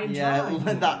 High and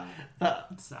dry.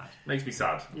 That's sad. Makes me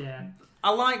sad. Yeah.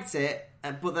 I liked it,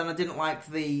 but then I didn't like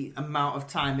the amount of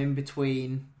time in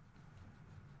between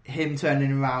him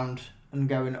turning around and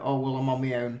going, oh, well, I'm on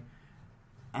my own,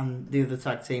 and the other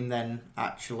tag team then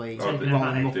actually rolling him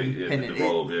up and pinning.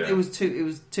 It was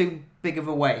too big of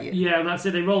a wait. Yeah, that's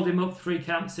it. They rolled him up 3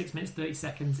 counts, 6 minutes, 30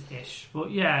 seconds-ish.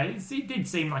 But yeah, it did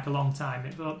seem like a long time.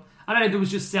 But I don't know, there was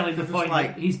just selling the point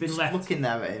that he's been left. Looking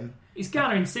there at him. It's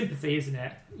garnering sympathy, isn't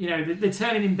it? You know, they're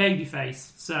turning him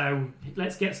babyface, so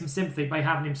let's get some sympathy by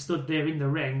having him stood there in the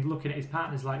ring, looking at his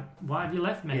partners like, why have you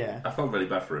left me? Yeah. I felt really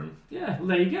bad for him. Yeah, well,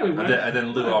 there you go. And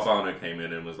then Lou Albano came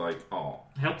in and was like, oh.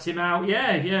 Helped him out,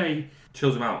 yeah. He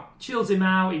chills him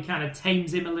out. He kind of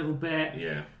tames him a little bit.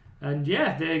 Yeah. And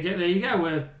yeah, there you go.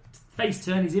 A face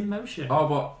turn is in motion. Oh,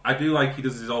 but I do like he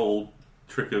does his old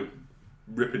trick of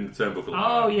ripping the turnbuckle.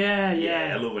 Oh, yeah.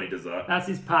 I love when he does that. That's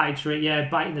his pie trick,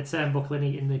 biting the turnbuckle and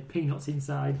eating the peanuts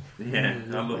inside. Yeah,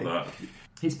 I love that.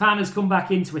 His partners come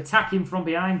back in to attack him from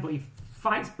behind, but he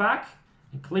fights back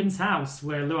and cleans house,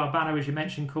 where Lou Albano, as you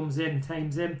mentioned, comes in and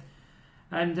tames him.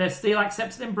 And Steele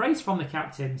accepts an embrace from the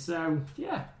captain. So,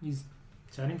 yeah, he's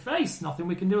turning face. Nothing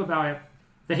we can do about it.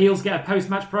 The heels get a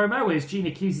post-match promo as Gene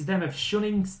accuses them of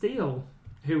shunning Steele,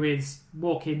 who is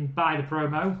walking by the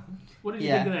promo. What did you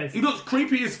think of this? He looks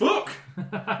creepy as fuck.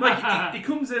 Like he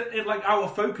comes in like out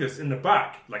of focus in the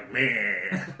back, like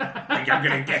meh. Like I'm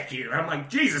gonna get you. I'm like,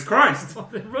 Jesus Christ!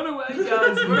 Run away,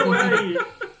 guys! Run away!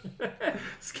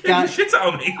 Scared the shit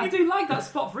out of me. I do like that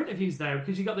spot for interviews though,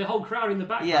 because you got the whole crowd in the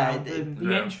background and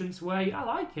the entrance way. I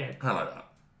like it. I like that.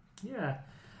 Yeah.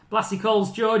 Blassie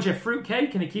calls George a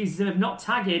fruitcake and accuses him of not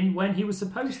tagging when he was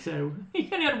supposed to. He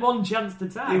only had one chance to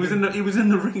tag. He was in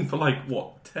the ring for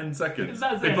 10 seconds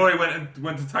before he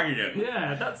went to tag again.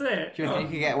 Yeah, that's it. Do you think you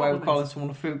could get away with calling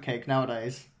someone a fruitcake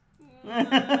nowadays?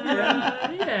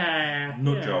 Yeah.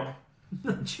 Nut job.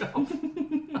 Nut job.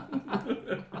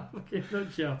 Okay,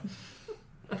 nut job.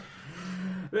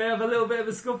 They have a little bit of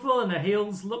a scuffle and the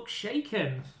heels look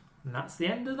shaken. And that's the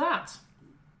end of that.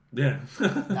 Yeah.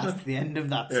 That's the end of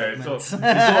that segment.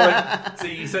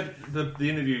 See, you said the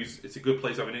interviews, it's a good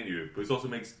place to have an interview, but it also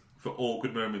makes for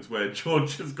awkward moments where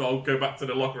George has got to go back to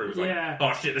the locker room. It's like,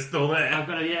 oh shit, they're still there. I've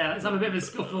got to, let's have a bit of a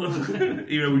scuffle. Even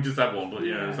though we just had one, but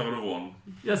let's have another one.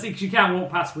 That's because you can't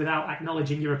walk past without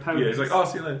acknowledging your opponent. Yeah, it's like, oh,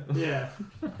 see you later. Yeah.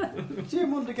 See you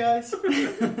Monday, guys. See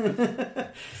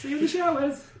you in the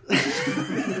showers. Everybody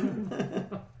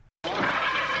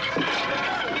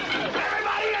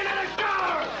into the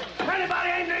shower! If anybody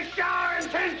ain't in the shower in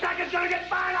 10 seconds, gonna get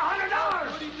fined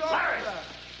 $100! Larry!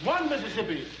 1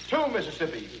 Mississippi, 2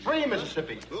 Mississippi, 3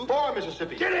 Mississippi, 4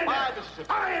 Mississippi, Get in 5 there.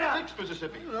 Mississippi, Hurry it up. 6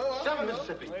 Mississippi, 7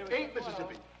 Mississippi, 8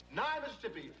 Mississippi, 9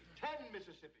 Mississippi, 10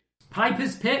 Mississippi.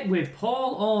 Piper's Pit with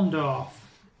Paul Orndorff.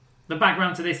 The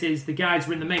background to this is the guys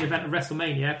were in the main event of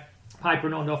WrestleMania. Piper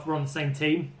and Orndorff were on the same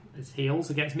team as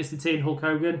heels against Mr. T and Hulk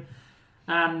Hogan.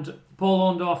 And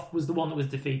Paul Orndorff was the one that was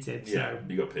defeated. Yeah, so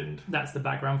he got pinned. That's the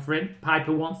background for it.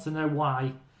 Piper wants to know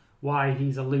why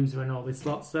he's a loser and all this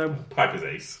lot. So Piper's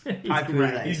ace. Piper's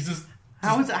great. ace. He's just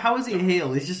How is he a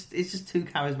heel? He's just too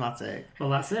charismatic. Well,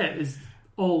 that's it. Is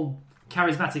all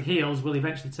charismatic heels will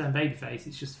eventually turn babyface.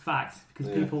 It's just fact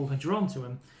because people are drawn to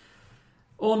him.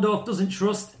 Orndorff doesn't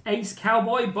trust Ace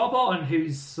Cowboy Bob Orton,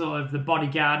 who's sort of the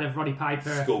bodyguard of Roddy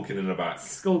Piper, skulking in the back,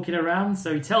 skulking around.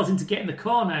 So he tells him to get in the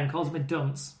corner and calls him a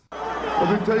dunce.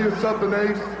 Let me tell you something,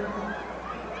 Ace.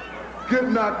 Get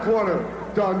in that corner,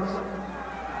 dunce.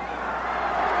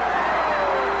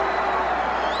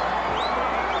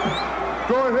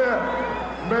 Go ahead.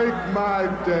 Make my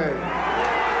day.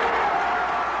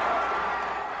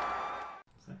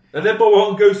 And then Bob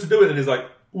Orton goes to do it and he's like,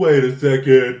 wait a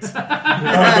second. I'm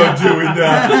not doing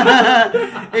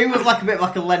that. It was like a bit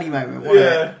like a Lenny moment,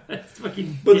 wasn't it? It's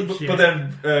fucking but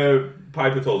then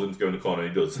Piper told him to go in the corner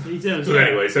and he does. He does. So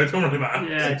anyway, so it don't really matter.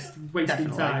 Yeah, just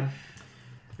wasting time.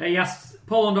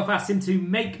 Paul Orndorff asked him to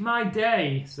make my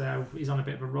day, so he's on a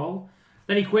bit of a roll.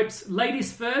 Then he quips,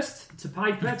 ladies first, to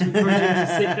Piper to encourage him to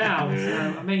sit down.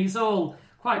 So, I mean, it's all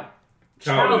quite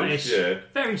childish.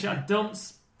 Very childish.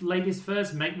 Dunce, ladies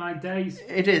first, make my days.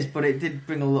 It is, but it did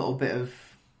bring a little bit of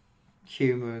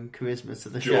humour and charisma to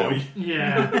the show.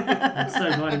 Yeah, I'm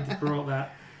so glad he brought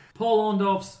that. Paul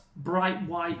Orndorff's bright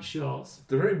white shorts.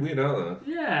 They're very weird, aren't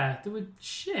they? Yeah, they were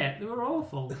shit. They were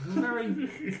awful. They were very...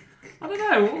 I don't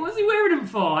know. What was he wearing them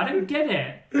for? I don't get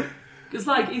it. Because,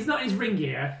 like, he's not in his ring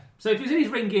gear. So if he was in his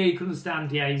ring gear, you could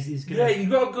understand, he's going to... Yeah, you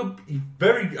got a good...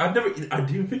 I didn't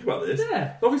even think about this.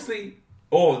 Yeah. Obviously,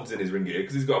 Orton's in his ring gear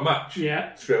because he's got a match.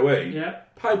 Yeah. Straight away. Yeah.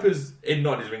 Piper's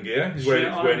not in his ring gear. He's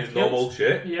wearing his normal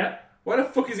shit. Yeah. Why the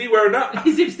fuck is he wearing that?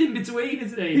 He's just in between,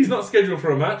 isn't he? He's not scheduled for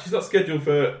a match. He's not scheduled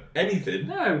for anything.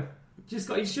 No. Just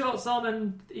got his shorts on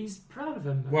and he's proud of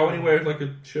them. Why would he wear like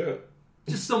a shirt?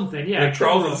 Just something, yeah. And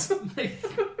trousers.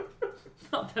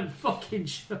 Not them fucking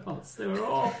shorts. They were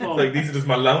awful. Like, these are just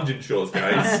my lounging shorts,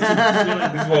 guys.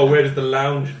 This is what I wear, just to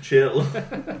lounge and chill.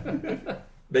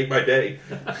 Make my day.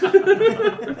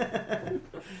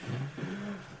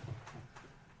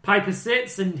 Piper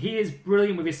sits and he is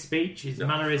brilliant with his speech, his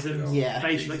mannerisms,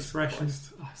 facial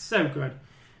expressions. Oh, so good.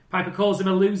 Piper calls him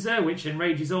a loser, which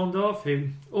enrages Orndorff, who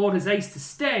orders Ace to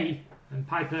stay and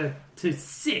Piper to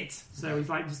sit. So he's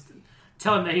like just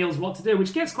telling the heels what to do,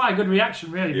 which gets quite a good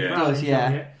reaction, really. Yeah, it does,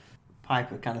 yeah.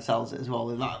 Piper kind of sells it as well.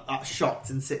 That shocked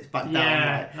and sits back down.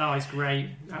 Yeah, no, it's great.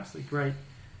 Absolutely great.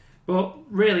 But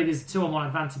really, there's a 2-on-1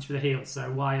 advantage for the heels,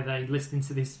 so why are they listening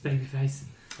to this babyface?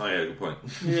 Oh, yeah, good point.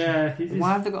 Yeah.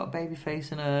 Why have they got a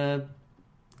babyface and a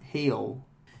heel?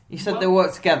 You said they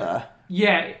work together.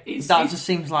 Yeah. That just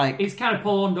seems like... It's kind of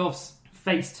Paul Orndorff's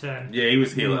face turn. Yeah, he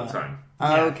was heel at the time.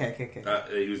 Oh, okay. He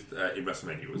was in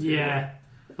WrestleMania. He was heel. Yeah.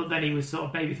 But then he was sort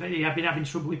of babyface. He had been having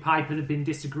trouble with Piper, they've been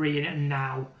disagreeing, and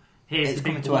now it's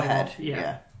coming to a head.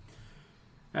 Yeah.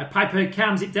 Piper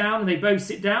calms it down and they both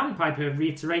sit down. Piper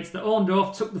reiterates that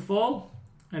Orndorff took the fall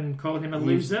and calling him a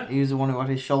loser. He was the one who had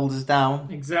his shoulders down.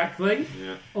 Exactly.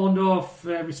 Yeah. Orndorff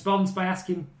responds by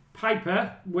asking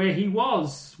Piper where he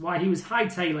was, why he was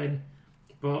hightailing.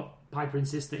 But Piper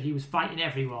insists that he was fighting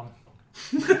everyone.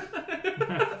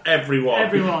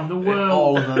 Everyone, the world.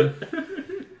 All of them.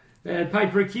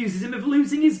 Piper accuses him of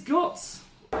losing his guts.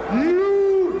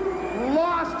 You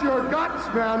lost your guts,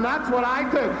 man. That's what I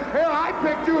did. Here, I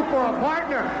picked you for a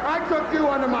partner. I took you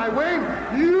under my wing.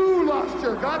 You lost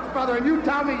your guts, brother, and you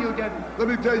tell me you didn't. Let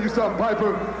me tell you something,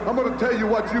 Piper. I'm going to tell you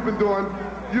what you've been doing.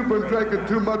 You've been drinking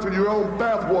too much of your own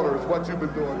bathwater is what you've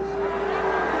been doing.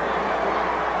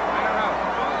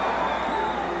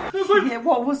 Yeah,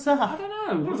 what was that? I don't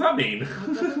know. What does that mean?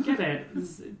 I don't get it.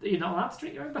 You're not allowed to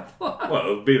drink your own bathwater.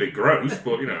 Well, it'd be a bit gross,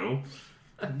 but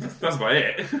that's about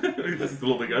it. It's a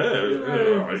little bit.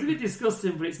 It's a bit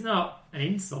disgusting, but it's not an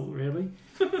insult, really.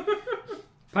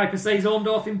 Piper says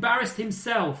Orndorff embarrassed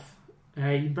himself He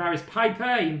embarrassed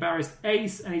Piper, he embarrassed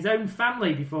Ace and his own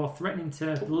family before threatening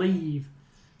to leave.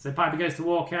 So Piper goes to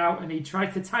walk out and he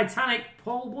tries to Titanic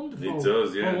Paul Wonderful. He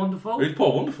does, yeah. Paul Wonderful. Who's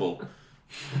Paul Wonderful?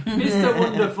 Mr.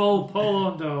 Wonderful,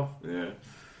 Paul Orndorff. Yeah.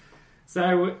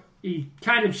 So he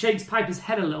kind of shakes Piper's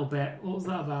head a little bit. What was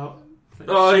that about?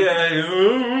 Oh, yeah.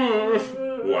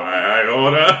 Why I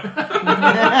order.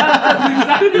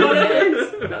 That's exactly what it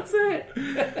is. That's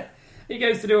it. He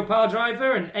goes to do a power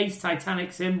driver and Ace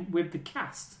Titanics him with the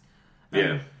cast.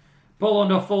 Yeah. Paul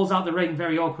Orndorff falls out the ring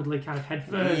very awkwardly, kind of head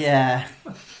first. Yeah.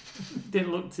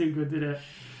 Didn't look too good, did it?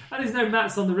 And there's no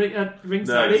mats on the ringside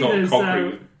No, it's either, all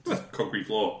concrete. so Just concrete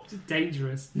floor. it's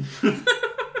dangerous.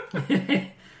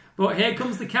 But here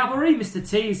comes the cavalry. Mr.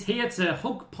 T is here to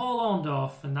hug Paul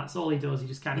Orndorff, and that's all he does. He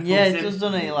just kind of Yeah, hugs it him does,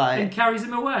 doesn't he? and Like, carries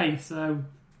him away. So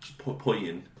Just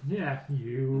pointing. yeah,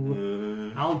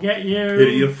 you, I'll get you.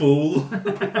 Hit you fool.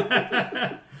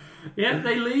 Yeah,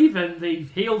 they leave, and the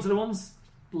heels are the ones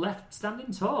left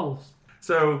standing tall.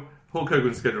 So, Hulk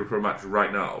Hogan's scheduled for a match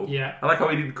right now. Yeah. I like how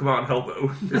he didn't come out and help though.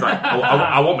 He's like,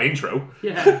 I want my intro.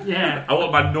 Yeah. I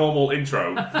want my normal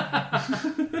intro.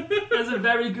 That's a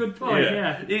very good point.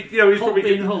 Yeah. He was Hulk probably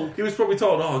being Hulk. He was probably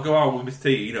told, "Oh, go out with Miss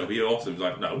T. Be awesome." He's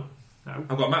like, "No, I've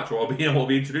got a match. Or I want to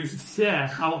be introduced."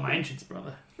 Yeah, I want my entrance,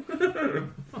 brother.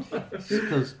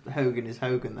 because Hogan is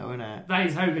Hogan, though, isn't it? That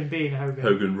is Hogan being Hogan.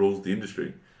 Hogan rules the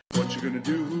industry. What you gonna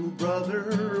do,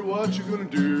 brother? What you gonna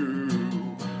do?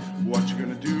 What you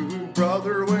gonna do,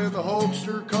 brother, when the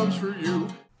Hulkster comes for you?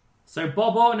 So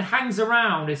Bob Orton hangs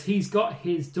around as he's got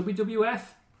his WWF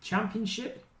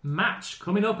Championship match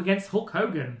coming up against Hulk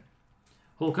Hogan.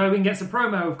 Hulk Hogan gets a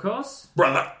promo, of course.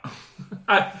 Brother,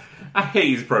 I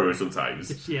hate his promo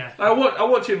sometimes. Yeah. I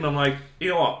watch him and I'm like, you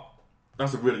know what?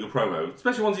 That's a really good promo.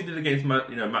 Especially ones he did against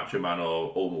Macho Man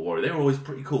or Ultimate Warrior. They were always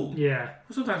pretty cool. Yeah.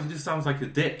 But sometimes he just sounds like a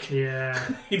dick. Yeah.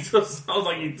 He just sounds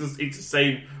like he's just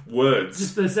saying words.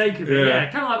 Just for the sake of it,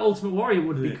 yeah. Kind of like Ultimate Warrior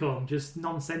would become. Just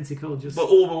nonsensical. Just. But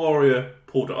Ultimate Warrior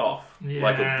pulled it off. Yeah.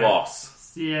 Like a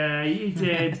boss. Yeah, he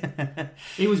did.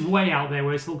 He was way out there,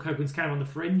 whereas Hulk Hogan's kind of on the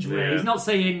fringe. Where he's not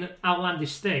saying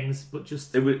outlandish things, but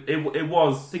just it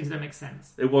was things that don't make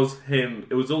sense. It was him.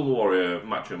 It was Ultimate Warrior,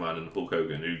 Macho Man, and Hulk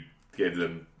Hogan who gave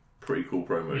them pretty cool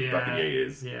promos back in the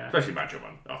 80s. Yeah, especially Macho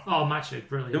Man. Oh, Macho,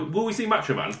 brilliant. Will we see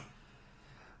Macho Man?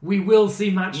 We will see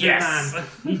Macho Yes! Man.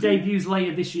 He debuts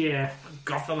later this year.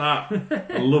 God for that.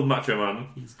 I love Macho Man.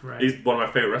 He's great. He's one of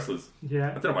my favourite wrestlers. Yeah.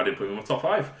 I don't know why I didn't put him in my top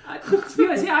 5. To be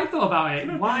honest, I thought about it.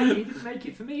 Why he didn't make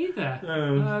it for me either. I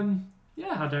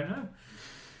don't know.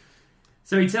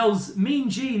 So he tells Mean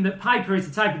Gene that Piper is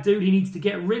the type of dude he needs to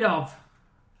get rid of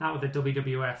out of the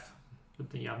WWF.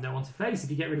 But you have no one to face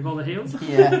if you get rid of all the heels.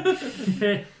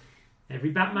 Yeah. Every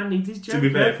Batman needs his joke. To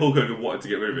be fair, if Hulk Hogan wanted to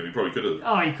get rid of him, he probably could have.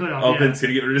 Oh, he could have. Oh, Vince, can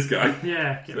you get rid of this guy?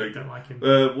 Yeah, don't like him.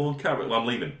 Well, I'm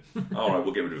leaving. Alright,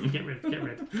 we'll get rid of him. Get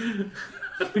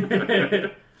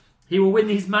rid. He will win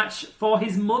his match for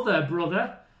his mother,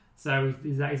 brother. So,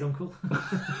 is that his uncle? Fuck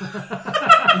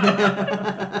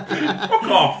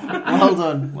off! Well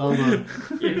done.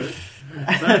 Yeah.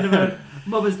 So, end of a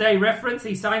Mother's Day reference,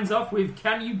 he signs off with,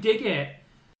 "Can you dig it?"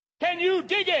 Can you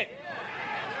dig it?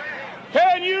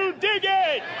 Can you dig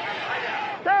it?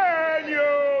 Can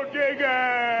you dig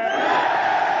it?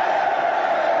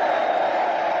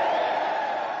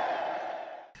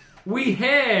 We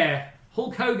hear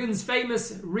Hulk Hogan's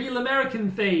famous Real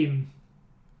American theme.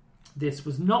 This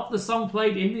was not the song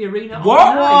played in the arena.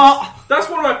 What? That's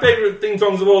one of my favourite theme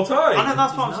songs of all time. I know,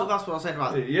 that's what I said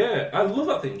about it. Yeah, I love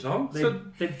that theme song.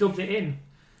 They've dubbed it in.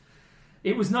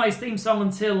 It was not his theme song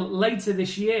until later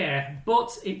this year,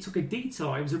 but it took a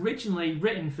detour. It was originally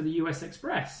written for the US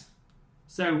Express.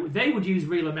 So they would use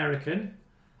Real American.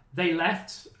 They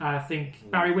left. I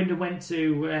think Barry Windham went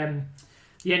to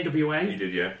the NWA. He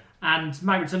did, yeah. And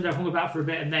Mike Rotundo hung about for a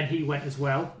bit, and then he went as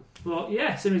well. But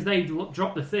yeah, as soon as they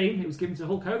dropped the theme, it was given to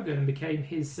Hulk Hogan and became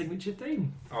his signature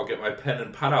theme. I'll get my pen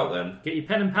and pad out then. Get your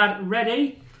pen and pad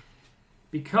ready,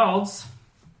 because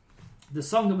the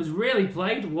song that was really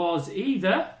played was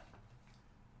either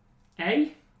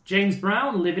A, James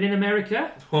Brown, Living in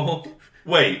America.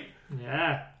 Wait.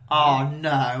 Yeah. Oh,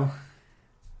 no.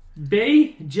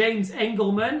 B, James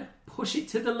Engelman, Push It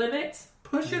to the Limit.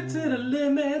 Push it to the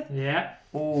limit. Yeah.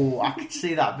 Oh, I could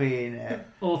see that being it.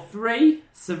 Or 3,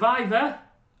 Survivor,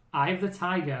 Eye of the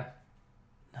Tiger.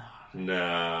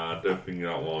 Nah, don't think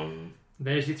that one.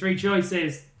 There's your 3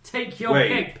 choices. Take your Wait.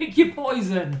 pick. Pick your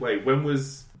poison. Wait, when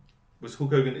was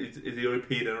Hulk Hogan? Is he already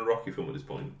appeared in a Rocky film at this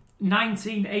point?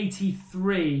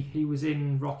 1983, he was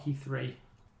in Rocky 3.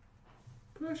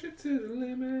 Push it to the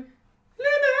limit.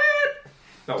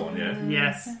 That one, yeah.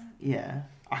 Yes. Yeah,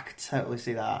 I could totally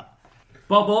see that.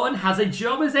 Bob Orton has a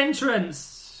jobber's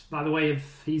entrance. By the way,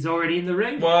 if he's already in the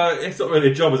ring. Well, it's not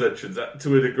really a jobber's entrance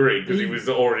to a degree because he was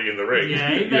already in the ring. Yeah,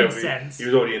 it makes sense. He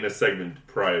was already in a segment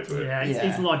prior to it. Yeah,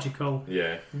 it's logical.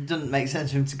 Yeah. It doesn't make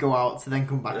sense for him to go out to then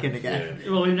come back in again.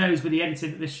 Yeah. Well, who knows with the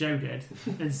editing that this show did.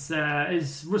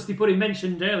 As Rusty Pudding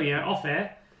mentioned earlier, off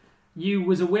air, you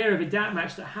was aware of a dark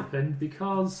match that happened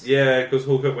because... Yeah, because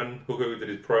when Hulk Hogan did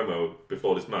his promo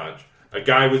before this match, a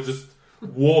guy was just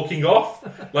walking off.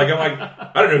 I'm like,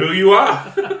 I don't know who you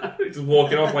are. He's just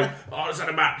walking off like, oh, it's not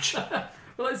a match. Well,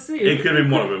 let's see. It could have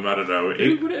been one of them, I don't know.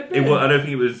 Who would it have been? I don't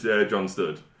think it was John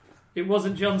Studd. It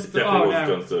wasn't John Studd. It definitely wasn't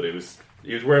John Studd.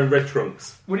 He was wearing red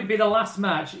trunks. Would it be the last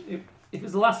match? If it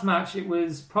was the last match, it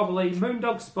was probably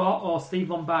Moondog Spot or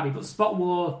Steve Lombardi, but Spot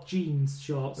wore jeans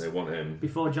shorts. They want him.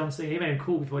 Before John Cena. He made him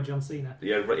cool before John Cena. He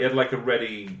had like a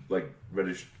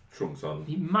reddish trunks on.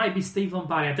 He might be Steve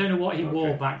Lombardi. I don't know what he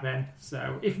wore back then.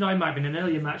 So, if not, it might have been an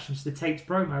earlier match and just a taped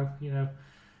promo.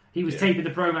 He was taping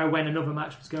the promo when another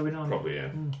match was going on. Probably,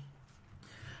 yeah.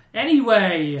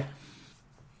 Anyway,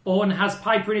 Orton has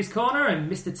Piper in his corner,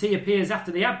 and Mr. T appears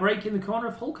after the ad break in the corner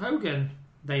of Hulk Hogan.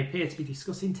 They appear to be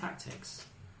discussing tactics.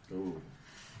 Ooh,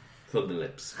 thunder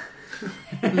lips.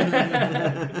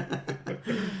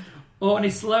 Orton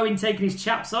is slow in taking his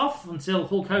chaps off until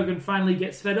Hulk Hogan finally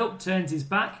gets fed up, turns his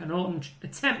back, and Orton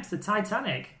attempts the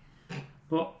Titanic.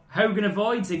 But Hogan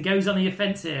avoids and goes on the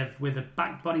offensive with a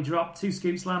back body drop, 2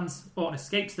 scoop slams. Orton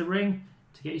escapes the ring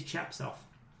to get his chaps off.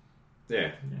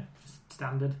 Yeah. Just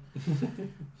standard.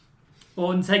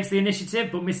 Orton takes the initiative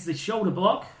but misses a shoulder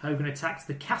block. Hogan attacks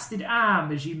the casted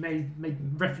arm, as you made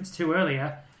reference to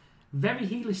earlier. Very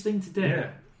heelish thing to do.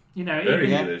 Yeah. Very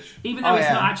heelish. Even though it's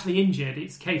not actually injured,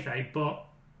 it's kayfabe, but...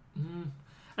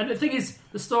 And the thing is,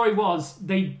 the story was,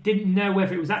 they didn't know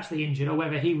whether it was actually injured or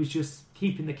whether he was just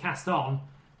keeping the cast on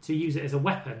to use it as a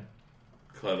weapon.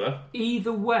 Clever.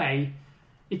 Either way,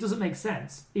 it doesn't make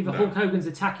sense. Either Hulk Hogan's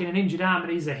attacking an injured arm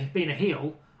and he's being a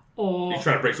heel, or... He's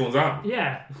trying to break someone's arm.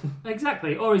 Yeah,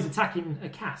 exactly. Or he's attacking a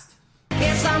cast.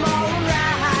 Yes, I'm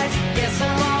alright. Yes,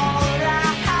 I'm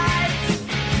alright.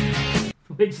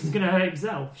 Which is going to hurt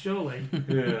himself, surely.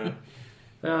 Yeah.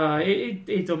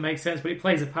 It doesn't make sense, but it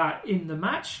plays a part in the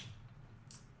match.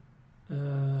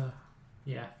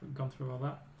 Yeah, we've gone through all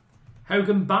that.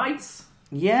 Hogan bites.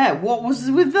 Yeah, what was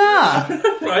with that?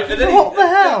 Right, and then what the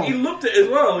hell? He loved it as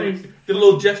well. He did a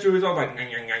little gesture with his arm, like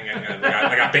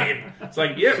I bit him. It's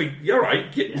like, you're right.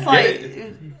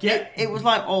 It was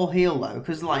like all heel though,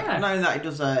 because knowing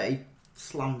that he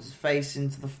slams his face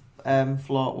into the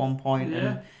floor at one point,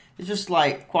 and it's just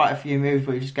like quite a few moves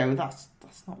where you just go, that's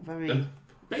not very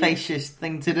facious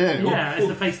thing to do. Yeah, it's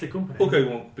the face of the company. Hulk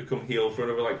Hogan won't become heel for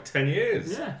another 10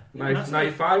 years. Yeah.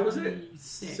 95 was it?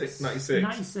 96.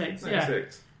 96. Yeah.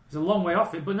 It's a long way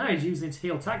off it, but no, he's using his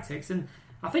heel tactics, and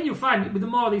I think you'll find with the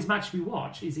more of these matches we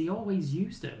watch, is he always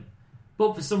used them.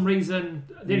 But for some reason,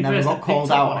 the only person that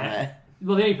picked up on it.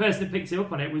 Well, the only person that picked it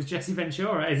up on it was Jesse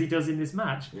Ventura, as he does in this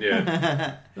match.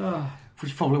 Yeah.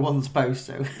 Which probably wasn't supposed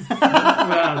to.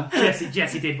 Well,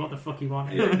 Jesse did what the fuck he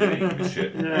wanted.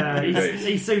 Shit.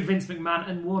 He sued Vince McMahon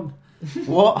and won.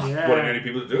 What? Yeah. One of the only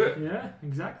people to do it. Yeah,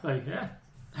 exactly. Yeah.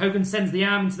 Hogan sends the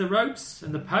arm into the ropes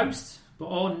and the post, but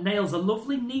Orton nails a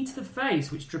lovely knee to the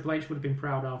face, which Triple H would have been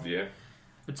proud of. Yeah.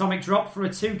 Atomic drop for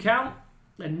a 2 count,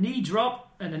 a knee drop,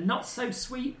 and a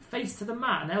not-so-sweet face to the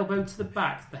mat, an elbow to the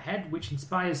back, the head, which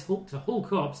inspires Hulk to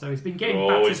Hulk up, so he's been getting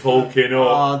battered. Oh, he's hulking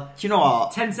up. Do you know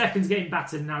what? 10 seconds getting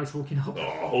battered, and now he's hulking up.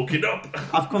 Oh, hulking up.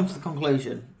 I've come to the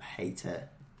conclusion, hate it.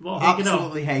 What, hulking up?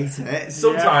 Absolutely hate it.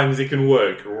 Sometimes it can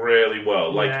work really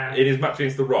well. Like in his match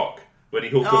against The Rock, when he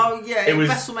hooked up. Oh, yeah, it was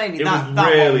WrestleMania, that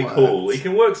really cool. It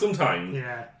can work sometimes.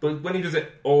 Yeah. But when he does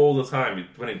it all the time,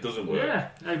 when it doesn't work. Yeah,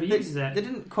 overuses it. They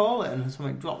didn't call it an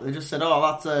atomic drop. They just said, "Oh,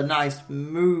 that's a nice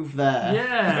move there."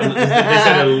 Yeah. They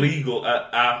said a legal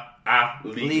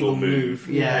move.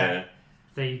 Yeah.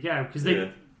 There you go. Because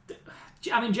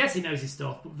I mean, Jesse knows his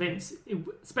stuff, but Vince,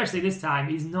 especially this time,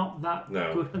 he's not that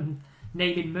good at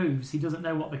naming moves. He doesn't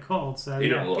know what they're called. So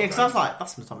because I was like,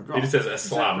 "That's an atomic drop." He just says a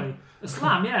slam. Exactly. A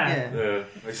slam, yeah.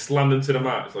 They slammed him to the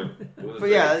mat. It's like,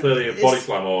 clearly a body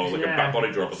slam or like a back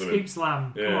body drop or something. Scoop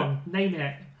slam. Yeah. Come on, name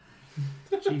it.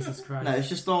 Jesus Christ. No, it's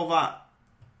just all that,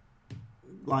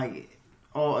 like,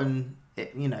 Orton,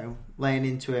 laying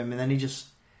into him, and then he just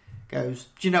goes,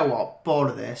 "Do you know what? Bored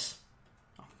of this.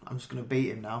 I'm just going to beat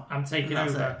him now. I'm taking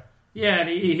over." Yeah, and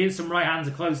he hits some right hands,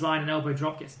 a clothesline, an elbow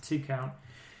drop, gets a 2 count.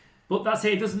 But that's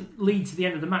it. It doesn't lead to the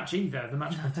end of the match either. The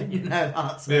match continues. No,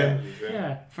 that's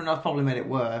yeah. That's probably made it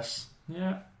worse.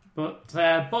 Yeah. But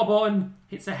Bob Orton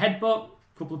hits a headbutt,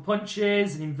 A couple of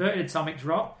punches, an inverted atomic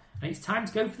drop, and it's time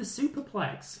to go for the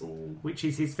superplex, which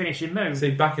is his finishing move.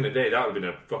 See, back in the day, that would have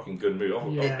been a fucking good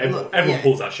move. Yeah. Everyone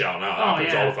pulls that shit out now. That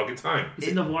happens all the fucking time. It's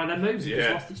another one of them moves that just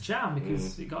lost its charm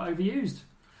because it got overused.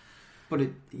 But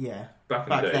back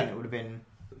in the day, then it would have been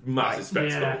massive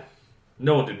spectacle. Yeah.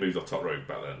 No one did moves off top rope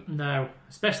back then. No,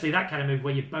 especially that kind of move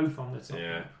where you're both on the top.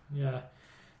 Yeah. Yeah.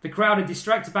 The crowd are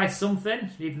distracted by something.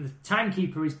 Even the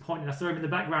timekeeper is pointing. I saw him in the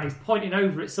background. He's pointing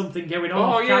over at something going on.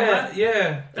 Oh, off camera.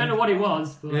 yeah. Don't know what it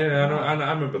was. But,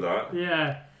 I remember that.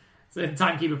 Yeah. So the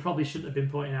timekeeper probably shouldn't have been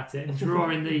pointing at it and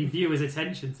drawing the viewer's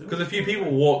attention to it. Because a few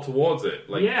people walked towards it.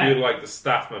 Like, the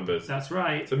staff members. That's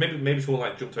right. So maybe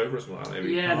someone jumped over or something like that.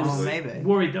 Maybe. Yeah, maybe.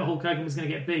 Worried that Hulk Hogan was going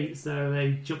to get beat, so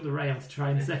they jumped the rail to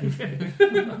try and save him.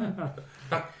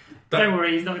 Don't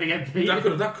worry, he's not going to get beat. That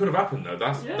could have happened though.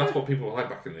 That's what people were like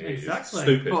back in the 80s. Exactly.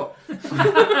 Stupid.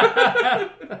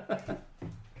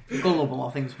 Gullible,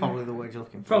 I think, is probably the word you're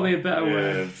looking for. Probably a better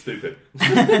word. Yeah, stupid.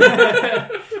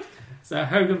 So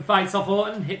Hogan fights off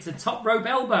Orton, hits a top rope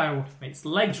elbow. It's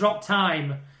leg drop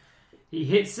time. He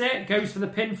hits it, goes for the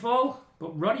pinfall,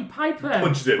 but Roddy Piper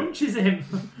punches him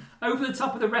over the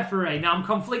top of the referee. Now I'm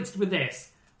conflicted with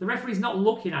this. The referee's not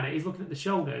looking at it, he's looking at the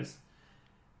shoulders.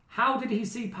 How did he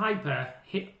see Piper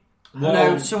hit?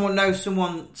 No,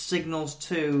 someone signals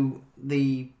to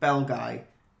the bell guy.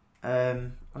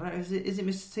 I don't know, is it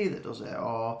Mr. T that does it,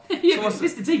 or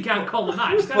Mr. T can't call the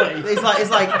match, can he? It's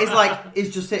like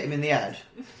he's just hit him in the head,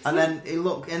 and then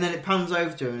it pans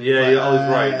over to him. And I was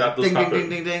right. That does happen. Ding,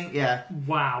 ding, ding, ding. Yeah.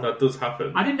 Wow. That does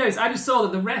happen. I didn't notice. I just saw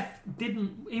that the ref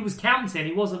didn't. He was counting.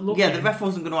 He wasn't looking. Yeah, the ref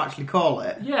wasn't going to actually call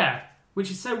it. Yeah,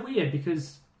 which is so weird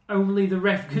because only the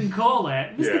ref can call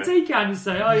it. Mr. T can just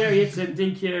say, "Oh yeah, he hits him,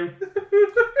 DQ."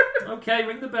 Okay,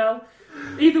 ring the bell.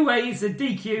 Either way, it's a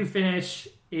DQ finish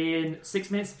in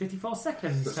 6 minutes and 54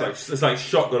 seconds. It's like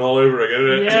shotgun all over again,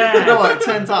 isn't it? Yeah. You know what? It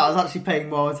turns out I was actually paying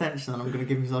more attention than I'm going to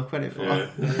give myself credit for.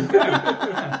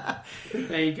 Yeah.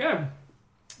 There you go.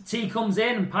 T comes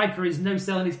in and Piper is no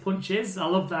selling his punches. I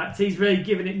love that. T's really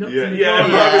giving it nuts in the corner.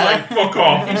 Piper's like, fuck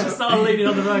off. He's just started leaning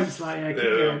on the ropes like,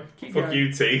 keep fuck going.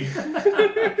 you, T.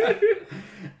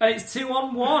 And it's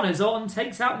 2-on-1 as Orton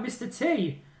takes out Mr.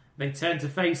 T. They turn to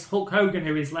face Hulk Hogan,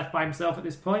 who is left by himself at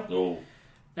this point. Oh.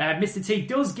 Mr. T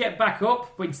does get back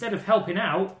up, but instead of helping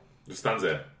out, just stands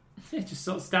there. He just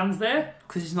sort of stands there.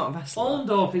 Because he's not a wrestler.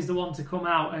 Orndorff is the one to come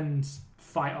out and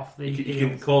fight off the You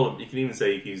can call him. You can even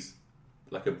say he's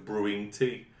like a brewing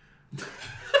tea. Yeah,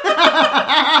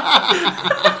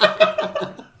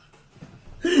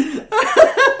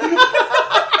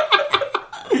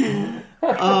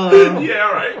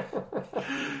 right.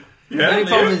 The only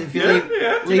problem is if you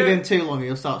leave him too long,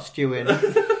 he'll start stewing.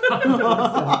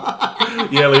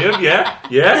 Yeah, Liam. Yeah.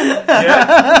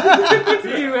 Do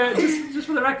you, just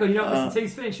for the record, you know what Mr.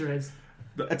 T's finisher is?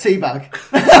 A tea bag.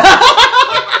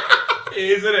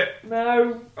 Isn't it?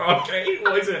 No. Okay,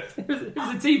 what is it? It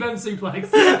was a T-bone suplex.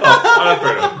 Fair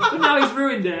enough. But now he's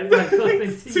ruined it. Like,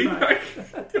 Tea-bag?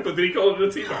 Yeah, but did he call it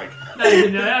a tea-bag? No, he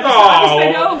didn't.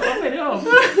 I made it up.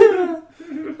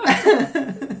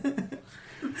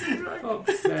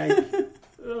 Fuck's sake.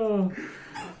 Oh.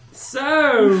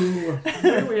 So,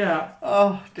 where are we at?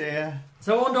 Oh, dear.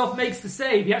 So Orndorff makes the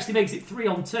save. He actually makes it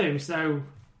 3-on-2, so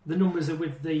the numbers are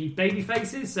with the baby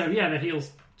faces. So, yeah, the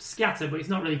heels scatter, but it's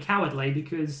not really cowardly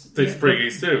because it's pretty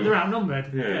too. They're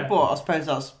outnumbered. Yeah. But I suppose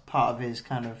that's part of his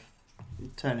kind of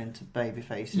turning to baby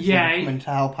faces. Yeah, coming to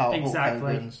help out exactly.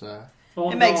 Hulk Hogan, so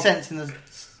it makes sense in the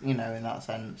in that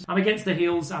sense. I'm against the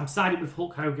heels. I'm sided with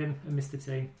Hulk Hogan and Mr.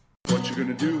 T. What you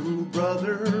gonna do,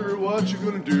 brother? What you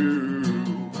gonna do?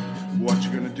 What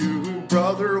you gonna do,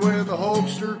 brother, when the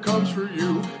Hulkster comes for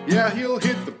you? Yeah, he'll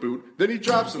hit the boot, then he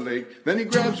drops a leg, then he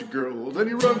grabs a girl, then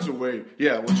he runs away.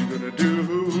 Yeah, what you gonna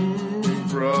do,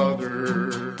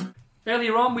 brother?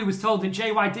 Earlier on, we was told that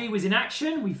JYD was in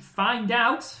action. We find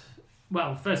out.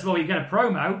 Well, first of all, you get a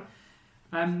promo.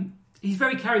 He's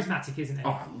very charismatic, isn't he? Oh,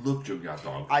 I love Junkyard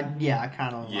Dog. I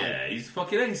kind of. Yeah, he's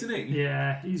fucking ace, isn't he?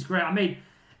 Yeah, he's great. I mean,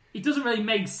 it doesn't really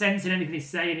make sense in anything he's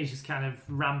saying. He's just kind of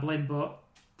rambling, but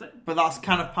that's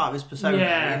kind of part of his persona.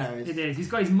 Yeah, it is. He's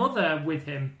got his mother with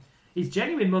him. His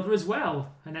genuine mother as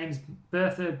well. Her name's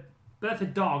Bertha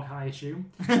Dog, I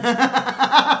assume.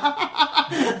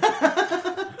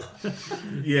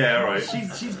 Yeah, right.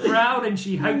 She's proud and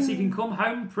she hopes he can come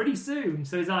home pretty soon.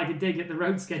 So it's like a dig at the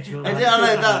road schedule.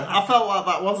 I felt like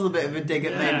that was a bit of a dig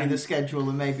at maybe the schedule,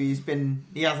 and maybe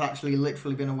he has actually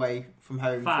literally been away from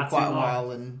home for quite a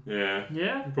while. And yeah,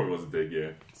 it probably was a dig.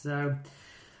 Yeah. So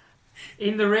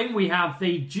in the ring we have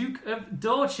the Duke of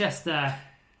Dorchester,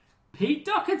 Pete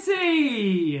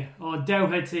Doherty, or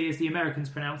Doherty as the Americans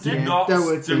pronounce it.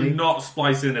 Do not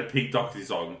splice in a Pete Doherty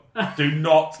song. Do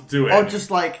not do it. Or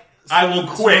just like... I will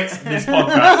quit this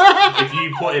podcast if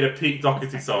you put in a Pete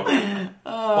Doherty song.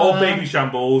 Or Baby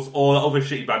Shambles, or that other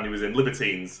shitty band he was in,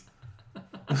 Libertines.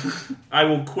 I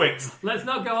will quit. Let's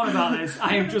not go on about this.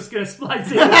 I am just going to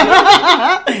splice it.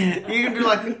 You can do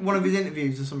like one of his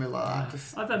interviews or something like that.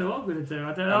 Just... I don't know what I'm going to do.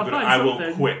 I'll find I something.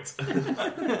 will quit.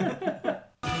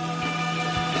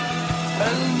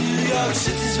 And New York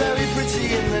City's very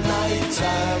pretty in the night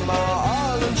time.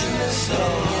 All of the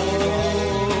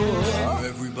snow.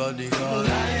 Everybody go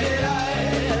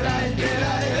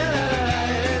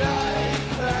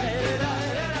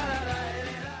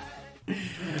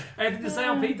Anything to say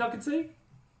on Pete Doherty?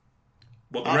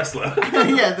 What, the wrestler?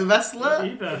 Yeah, the wrestler.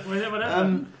 Either.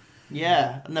 Whatever.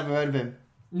 Yeah, I've never heard of him.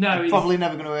 No, probably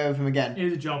never going to hear of him again. He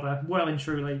was a jobber, well and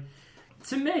truly.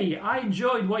 To me, I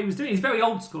enjoyed what he was doing. He's very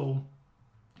old school.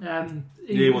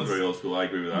 He was very old school. I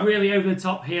agree with that. Really over the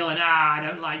top heel, and I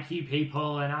don't like you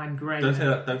people, and I'm great. Don't say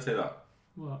that. Don't say that.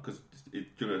 What? Because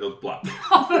goes black.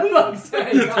 Oh, for fuck's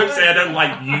sake! Don't say I don't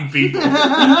like you people.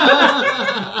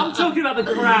 I'm talking about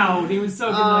the crowd. He was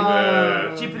talking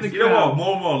like chipping the crowd. You know what?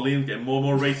 More and more Liam's getting more and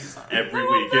more racist every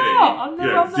week, isn't he? I'm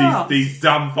not. These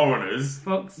damn foreigners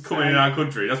coming in our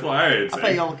country. That's what I heard. I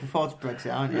bet you're looking forward to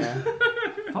Brexit, aren't you?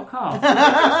 Fuck off.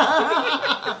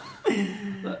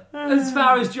 As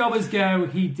far as jobbers go,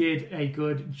 he did a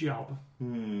good job.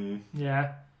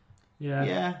 Yeah.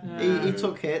 He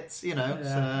took hits, you know.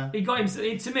 Yeah. So. He got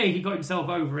he got himself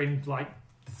over in like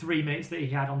 3 minutes that he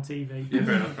had on TV. Yeah,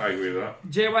 fair enough. I agree with that.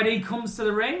 JYD comes to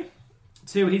the ring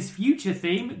to his future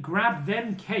theme, Grab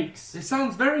Them Cakes. It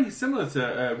sounds very similar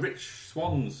to Rich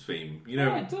Swan's theme. You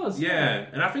know, yeah, it does. Yeah,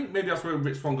 and I think maybe that's where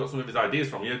Rich Swan got some of his ideas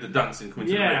from. You know, the dancing coming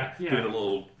to the ring, doing a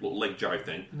little leg jive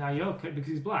thing. Now you're okay because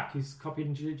he's black. He's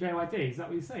copying JYD. Is that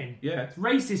what you're saying? Yeah, it's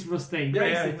racist, Rusty.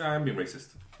 Yeah, no, I'm being racist.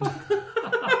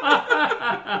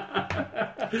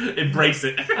 Embrace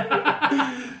it.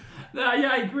 No,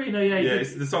 I agree. No,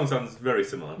 the song sounds very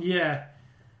similar. Yeah,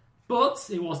 but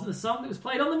it wasn't the song that was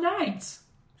played on the night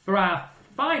for our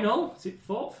final. Is it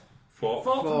fourth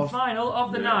and final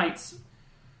of the night?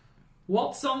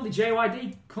 What song did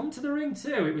JYD come to the ring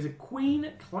to? It was a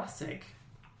Queen classic.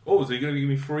 Oh, so you're going to give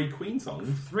me 3 Queen songs?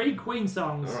 3 Queen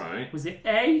songs. All right. Was it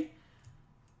A,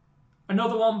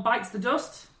 Another One Bites the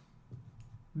Dust?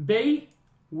 B,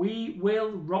 We Will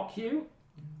Rock You?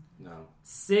 No.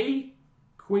 C,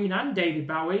 Queen and David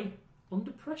Bowie,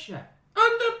 Under Pressure?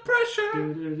 Under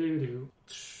Pressure! Do.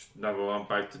 Another one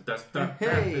bite the dust.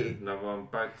 Hey. Another one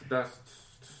bite the dust.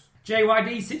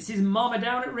 JYD sits his mama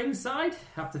down at ringside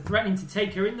after threatening to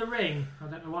take her in the ring. I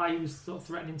don't know why he was sort of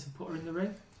threatening to put her in the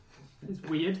ring. It's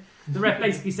weird. The ref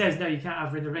basically says, no, you can't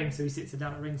have her in the ring, so he sits her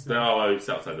down at ringside. No, he's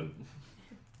outside them.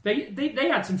 They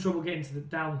had some trouble getting to the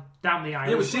down the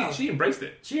aisle. Yeah, but she embraced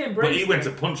it. She embraced it. But he went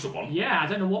to punch someone. Yeah, I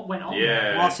don't know what went on.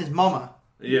 Yeah. Well, that's his mama.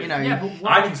 Yeah, you know. Yeah, but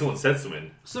why? I think someone said something.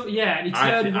 So yeah, and he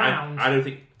turned around. I don't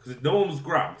think because no one was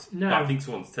grabbed. No, but I think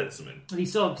someone said something. And he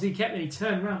saw because he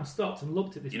turned around, stopped, and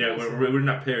looked at this. You know, we're in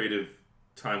that period of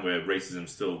time where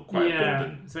racism's still quite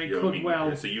abundant. So he could well.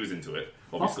 Yeah, so you was into it,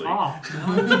 obviously. But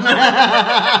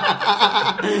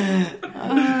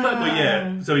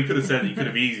yeah, so he could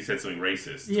have easily said something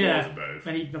racist towards them both.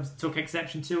 And he took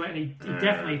exception to it, and he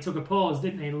definitely took a pause,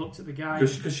 didn't he? And looked at the guy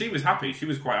because she was happy. She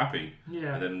was quite happy.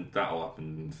 Yeah. And then that all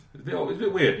happened. It's a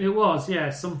bit weird. It was, yeah.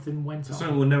 Something went on.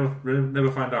 Something we'll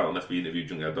never find out unless we interview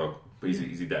Junkyard Dog. But is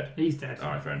he dead? He's dead.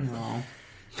 All right, fair enough. No.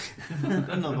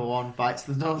 Another one bites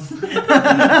the dust. That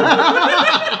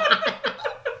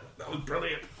was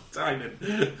brilliant timing.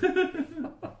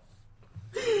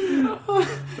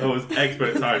 That was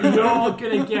expert timing. You're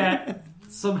gonna get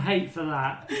some hate for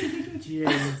that.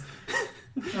 Jeez.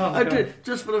 Oh,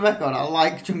 just for the record, I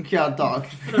like Junkyard Dog.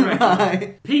 For the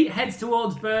record. Pete heads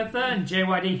towards Bertha and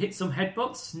JYD hits some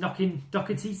headbutts, knocking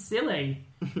Doherty silly.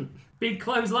 Big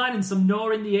clothesline and some gnaw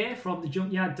in the ear from the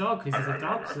Junkyard Dog because he's a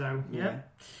dog. So yeah.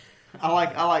 I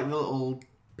like the little.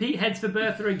 Pete heads for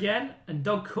Bertha again, and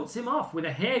Dog cuts him off with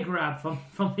a hair grab from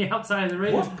the outside of the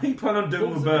ring. What's Pete planning on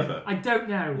doing with Bertha? I don't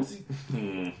know.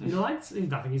 He likes. I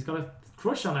think he's got a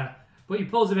crush on her. But he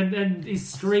pulls him and he's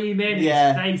screaming.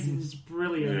 His face is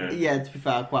brilliant. Yeah, to be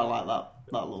fair, I quite like that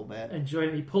little bit.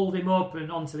 Enjoying. He pulled him up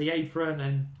and onto the apron,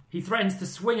 and he threatens to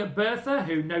swing at Bertha,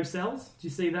 who no sells. Do you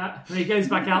see that? And he goes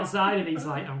back outside, and he's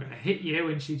like, "I'm going to hit you,"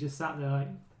 and she just sat there like,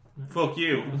 "Fuck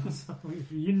you."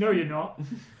 You know you're not.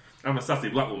 I'm a sassy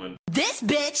black woman. This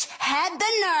bitch had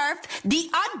the nerve,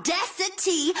 the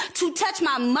audacity to touch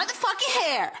my motherfucking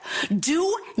hair.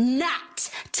 Do not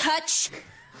touch.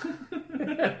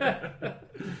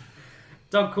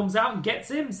 Dog comes out and gets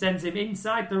him, sends him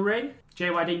inside the ring.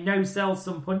 JYD no-sells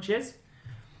some punches.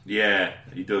 Yeah,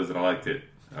 he does, and I liked it.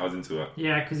 I was into it.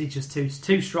 Yeah, because he's just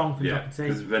too strong for Doherty.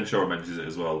 Because Ventura mentions it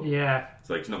as well. Yeah. It's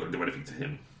like, he's not going to do anything to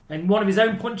him. And one of his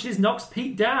own punches knocks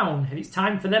Pete down, and it's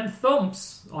time for them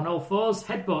thumps on all fours,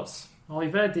 headbutts.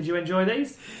 Oliver, did you enjoy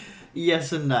these?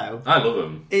 Yes and no. I love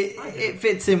them. It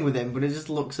fits in with him, but it just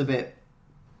looks a bit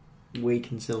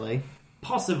weak and silly.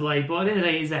 Possibly, but at the end of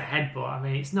the day, it's a headbutt. I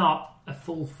mean, it's not a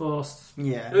full-forced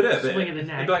swing of the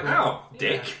neck. You'd be like, ow,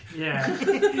 dick. Yeah.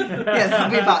 Yeah,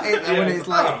 that'd be about it though, when it's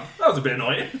like... Oh, that was a bit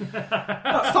annoying.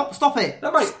 Stop it.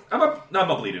 No, I'm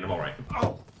not bleeding, I'm alright.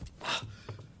 Oh.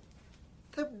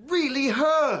 That really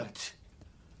hurt.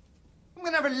 I'm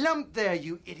gonna have a lump there,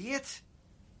 you idiot.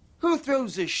 Who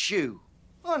throws a shoe?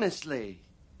 Honestly.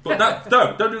 But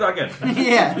don't do that again.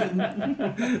 Yeah.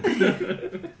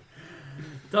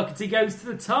 Doherty goes to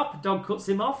the top. Dog cuts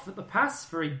him off at the pass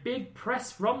for a big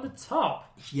press from the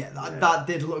top. Yeah, that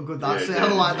did look good. I Yeah,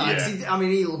 like that. yeah. I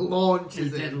mean, he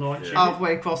launches He did launch it.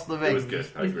 halfway across the ring. It was good,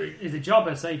 I agree. He's a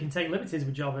jobber, so you can take liberties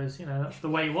with jobbers. You know, that's the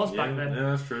way it was back then. Yeah,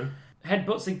 that's true.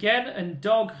 Headbutts again, and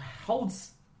Dog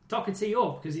holds Doherty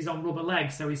up because he's on rubber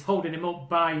legs, so he's holding him up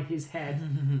by his head.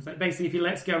 So basically, if he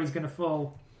lets go, he's going to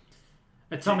fall.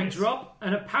 Atomic drop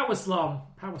and a power slam.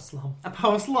 A power slam?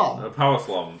 A power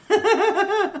slam.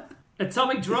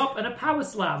 Atomic drop and a power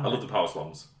slam. I love the power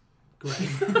slams. Great.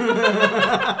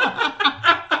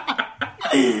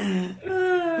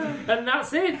 And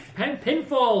that's it.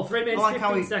 Pinfall. 3 minutes,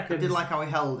 15 seconds. I did like how he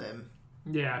held him.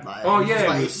 Yeah. Like, Oh, he was just yeah.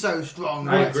 like, he's so strong.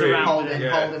 I Like, agree.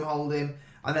 Hold him.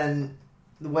 And then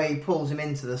the way he pulls him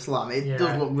into the slam, it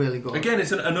does look really good. Again,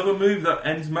 it's another move that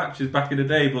ends matches back in the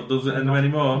day, but doesn't end them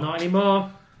anymore. Not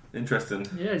anymore. Interesting.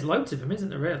 Yeah, there's loads of them, isn't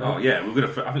there, really? Oh yeah, I think we're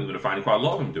going to find quite a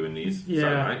lot of them doing these Saturday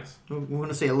nights. We're going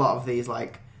to see a lot of these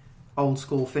like old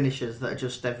school finishes that are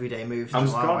just everyday moves. I'm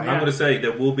July. going to say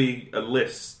there will be a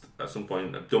list at some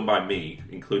point done by me,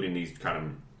 including these kind of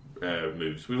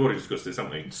moves. We've already discussed this,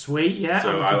 haven't we? Sweet, yeah.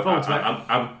 So I'm looking forward to it.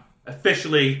 I'm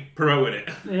officially promoting it.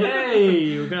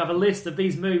 Hey, we're going to have a list of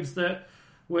these moves that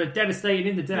were devastating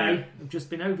in the day, have just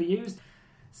been overused.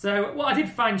 So what I did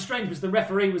find strange was the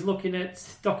referee was looking at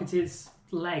Doherty's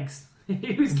legs.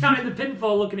 He was counting the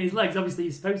pinfall, looking at his legs. Obviously,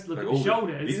 he's supposed to look at his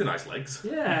shoulders. These are nice legs.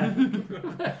 Yeah.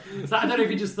 So I don't know if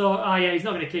he just thought, oh yeah, he's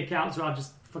not going to kick out, so I'll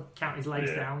just count his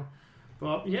legs down.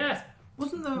 But yeah.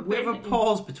 Wasn't there a bit of a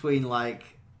pause between like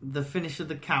the finish of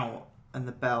the count and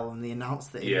the bell and the announce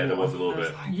that he Yeah, there won? was a little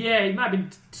bit. Yeah, it might have been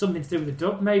something to do with the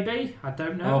dub, maybe. I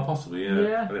don't know. Oh, possibly,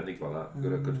 yeah. I didn't think about that.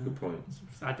 Good point.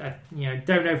 I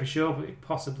don't know for sure, but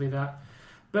possibly that.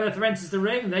 Bertha enters the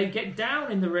ring. They get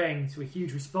down in the ring to a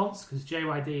huge response because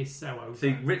JYD is so over.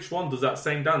 See, Rich Swann does that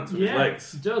same dance with his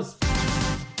legs. He does.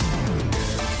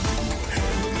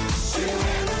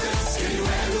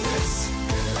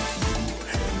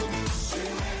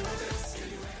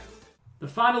 The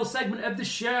final segment of the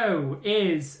show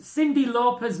is Cyndi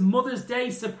Lauper's Mother's Day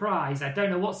surprise. I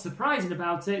don't know what's surprising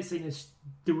about it, seeing as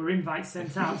there were invites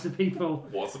sent out to people.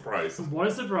 What a surprise. What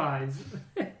a surprise.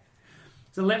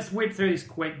 So let's whip through this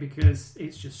quick because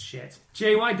it's just shit.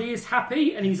 JYD is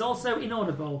happy and he's also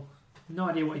inaudible. No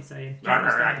idea what he's saying. I'm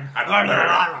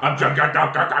drunk.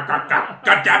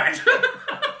 God damn it.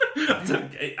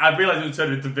 I realised it was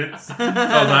turning into Vince. I was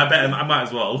like, I bet I might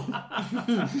as well.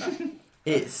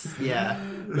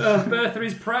 Bertha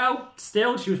is proud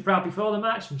still. She was proud before the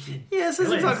match. And she it's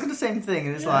exactly the same thing.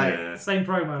 And it's same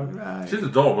promo. Right. She's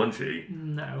adorable, isn't she?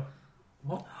 No.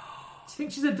 What? Do you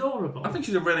think she's adorable? I think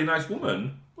she's a really nice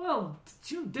woman. Well,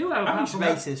 she do have I think she's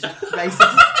racist.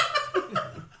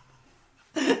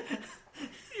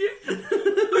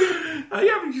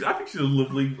 I think she's a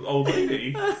lovely old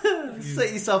lady.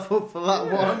 Set yourself up for that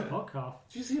one. Fuck off.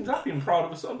 She seems happy and proud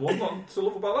of her son. What's not to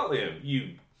love about that, Liam?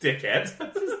 You dickhead.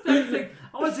 I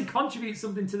wanted to contribute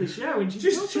something to the show, and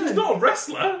She's not a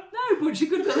wrestler. No, but she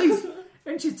could at least.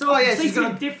 And she's talking she's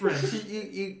something different.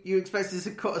 You expected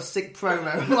to cut a sick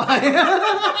promo.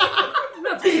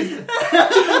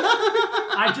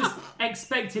 I just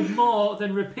expected more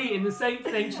than repeating the same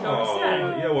thing. Do you know what I'm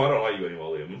saying? Yeah, well, I don't like you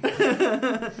anymore,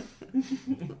 Liam.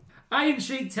 Iron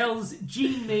Sheik tells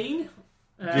Gene Mean.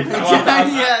 I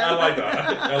like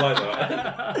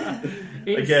that.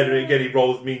 Again, he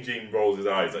rolls. Mean Gene rolls his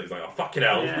eyes. He's like, "Oh fucking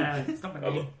hell!" Yeah, stop it. I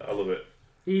love it.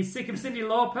 He's sick of Cyndi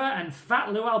Lauper and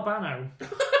Fat Lou Albano. He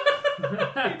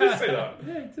does say that.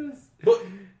 Yeah, he does. But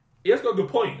he has got a good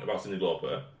point about Cyndi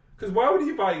Lauper. Because why would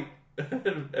you buy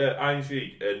Iron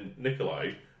Sheik and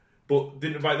Nikolai, but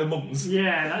didn't invite their mums.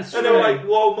 Yeah, that's true. And they were like,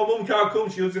 well, my mum can't come,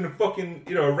 she lives in a fucking,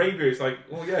 Arabia. It's like,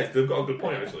 well, yeah, they've got a good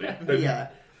point, actually. Yeah.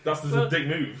 That's just a dick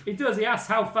move. He does. He asks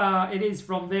how far it is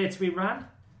from there to Iran.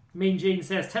 Mean Gene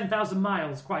says 10,000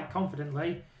 miles, quite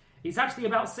confidently. It's actually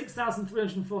about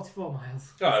 6,344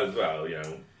 miles. Oh, well,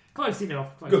 Close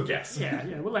enough. Good guess.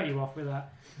 Yeah, we'll let you off with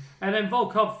that. And then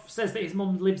Volkov says that his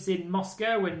mum lives in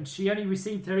Moscow and she only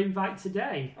received her invite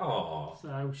today. Oh.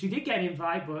 So she did get an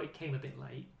invite, but it came a bit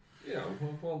late. Yeah,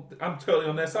 well, I'm totally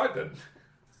on their side then.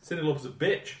 Cyndi Lauper's a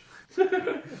bitch.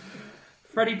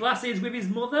 Freddie Blassie is with his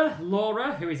mother,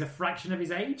 Laura, who is a fraction of his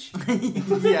age.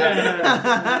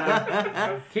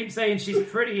 Keep saying she's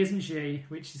pretty, isn't she?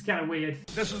 Which is kind of weird.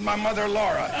 This is my mother,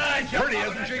 Laura. Pretty,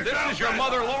 isn't she? This is your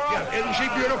mother, Laura? Yeah, isn't she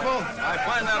beautiful? I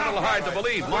find that a little hard to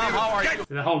believe. Mom, how are you?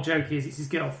 So the whole joke is it's his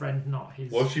girlfriend, not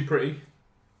his... Was she pretty?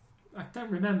 I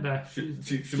don't remember.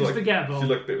 She's forgettable. She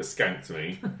looked a bit of a skank to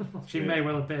me. She may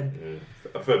well have been.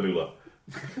 Yeah. A Muller.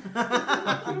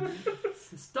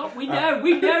 Stop! We know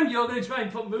you're going to try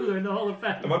and put Muller in the Hall of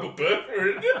Fame. I might put Bertha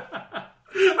in.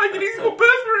 I can easily put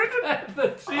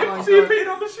Bertha in. She appeared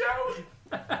on the show.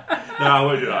 No, I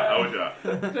won't do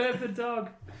that. Bertha dog.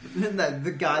 No,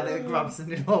 the guy that grabs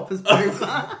Cyndi Lauper's boob.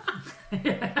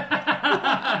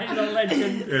 He's a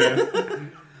legend.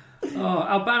 Yeah.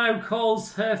 Albano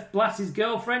calls her Blassie's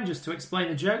girlfriend just to explain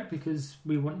the joke because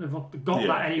we wouldn't have got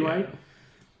that anyway. Yeah.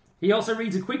 He also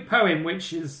reads a quick poem,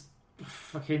 which is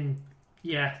fucking...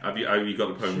 Yeah. Have you got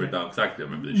the poem written down? Because I don't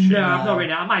remember this shit. No, I've not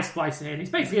written it. I might splice it in. It's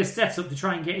basically a setup to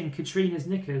try and get in Katrina's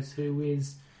knickers,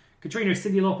 Katrina is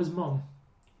Cyndi Lauper's mum.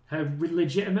 Her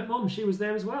legitimate mum. She was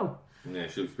there as well. Yeah,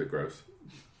 she looks a bit gross.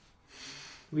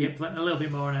 We get a little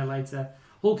bit more on her later.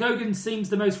 Hulk Hogan seems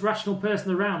the most rational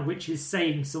person around, which is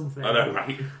saying something. I know,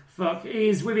 right? Fuck.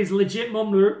 He's with his legit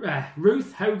mum,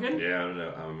 Ruth Hogan. Yeah, I don't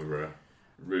know. I remember her.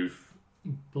 Ruth.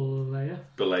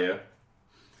 Belair.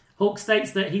 Hulk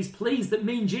states that he's pleased that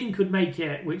Mean Gene could make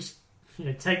it, which,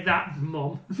 take that,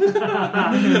 mum.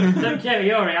 Don't care,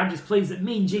 Yori, I'm just pleased that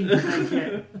Mean Gene could make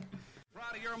it.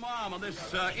 Proud of your mom on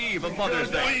this eve of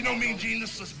Mother's Day. Well, you know, Mean Gene,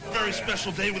 this is a very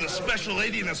special day with a special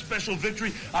lady and a special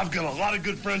victory. I've got a lot of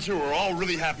good friends here who are all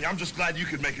really happy. I'm just glad you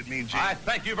could make it, Mean Gene. I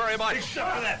thank you very much.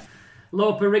 Shut for that.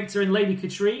 Lauper, Richter, and Lady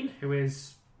Katrine, who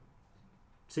is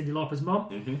Cyndi Lauper's mum.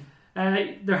 Mm-hmm.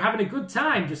 They're having a good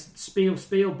time, just spiel,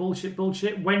 bullshit.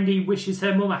 Wendy wishes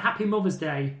her mum a happy Mother's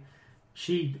Day.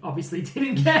 She obviously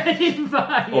didn't get an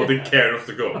invite. Or didn't care enough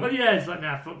to go. Oh yeah, it's like,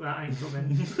 nah, fuck that, I ain't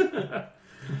coming.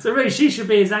 So really, she should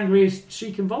be as angry as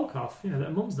Sheik and Volkov, that her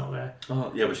mum's not there.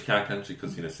 Oh, yeah, but she can't, can she?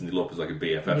 Because, Cyndi Lauper's like a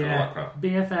BFF and all that crap.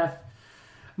 BFF.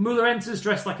 Muller enters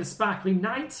dressed like a sparkling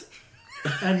knight.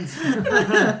 And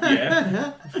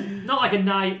not like a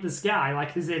knight in the sky,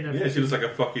 like as in she looks like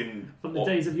a fucking from the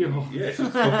days of yore. Yeah, she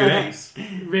looks fucking ace.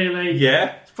 Really?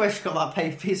 Yeah. It's where she got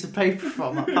that piece of paper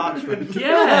from, that parchment.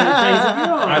 Yeah, days of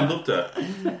yore. I loved her.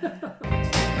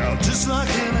 Now, just like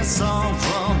in a song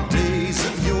from days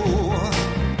of yore,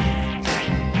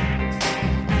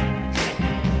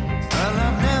 and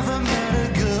I've never met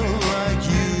a girl like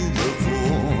you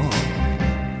before.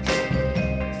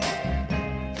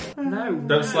 No.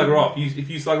 Don't slag her off. If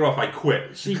you slag her off, I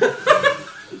quit.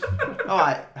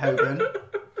 Alright, Hogan.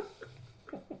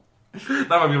 That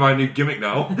might be my new gimmick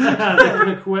now.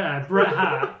 The quitter, Bret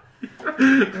Hart.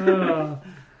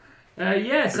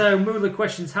 So Muller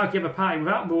questions how can you have a party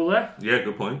without Muller? Yeah,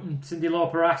 good point. And Cyndi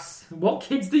Lauper asks, what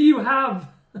kids do you have?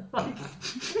 Like,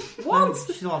 what?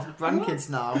 She wants grandkids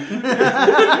now.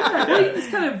 It's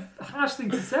kind of a harsh thing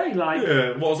to say, like...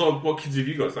 Yeah, what kids have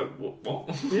you got? It's like, what?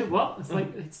 Yeah, what? It's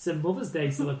like, it's a Mother's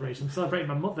Day celebration. I'm celebrating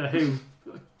my mother, who,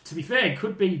 to be fair,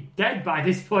 could be dead by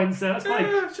this point, so that's quite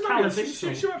callous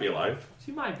insult. She might be alive.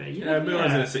 She might be. Yeah,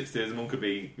 Miller's in her 60s, Mum could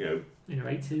be, in her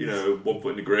 80s. 1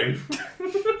 foot in the grave.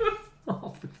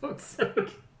 Oh, for fuck's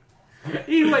sake.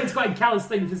 Either way, it's quite a callous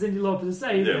thing for Cyndi Lauper to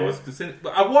say. Yeah,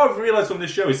 what I've realised from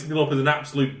this show is Cyndi Lauper's an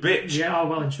absolute bitch. Yeah,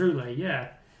 well and truly, yeah.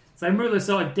 So Muller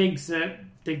sort of digs at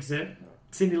Cyndi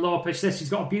Lauper. She says she's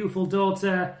got a beautiful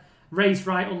daughter, raised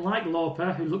right, unlike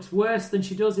Lauper, who looks worse than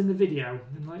she does in the video.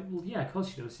 And like, well, yeah, of course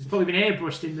she does. She's probably been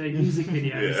airbrushed in the music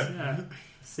videos. Yeah.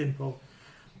 Simple.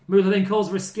 Muller then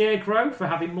calls her a scarecrow for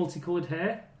having multicoloured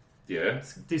hair. Yeah.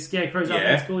 Do scarecrows have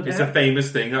multicoloured hair? It's a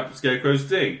famous thing that scarecrows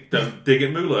dig. Don't dig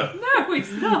at Muller. No,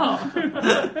 it's not.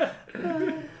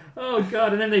 Oh,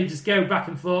 God. And then they just go back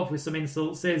and forth with some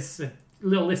insults. There's a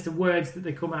little list of words that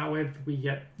they come out with. We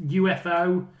get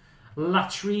UFO,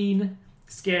 latrine,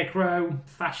 scarecrow,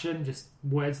 fashion, just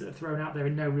words that are thrown out there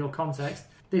in no real context.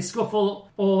 They scuffle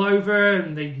all over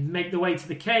and they make their way to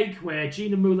the cake where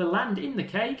Gene and Moolah land in the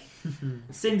cake.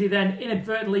 Cindy then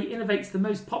inadvertently innovates the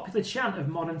most popular chant of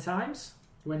modern times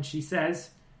when she says,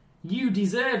 "You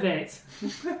deserve it."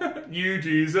 You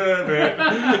deserve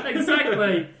it.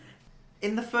 Exactly.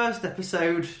 In the first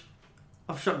episode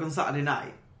of Shotgun Saturday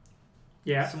Night,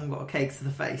 Yeah. someone got a cake to the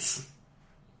face.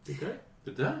 Did they?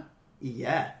 Did that?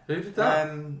 Yeah. Who did that?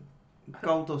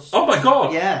 Goldust. Oh my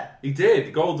god! Yeah. He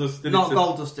did. Goldust did Not it.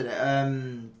 Goldust did it.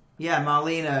 Yeah,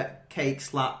 Marlena cake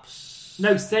slaps.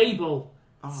 No, Sable.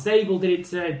 Sable did it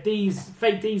to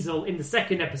Fake Diesel in the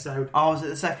second episode. Oh, was it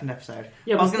the second episode?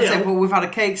 Yeah, I was but going to say, still- but we've had a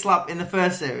cake slap in the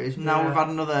first series. Now Yeah. we've had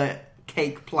another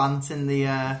cake plant in the.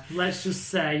 Let's just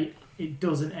say it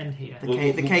doesn't end here.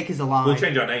 The cake is alive. We'll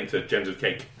change our name to Gems of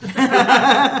Cake.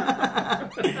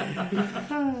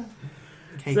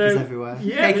 Cake is everywhere.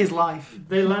 Cake is life.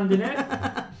 They land in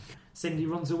it. Cindy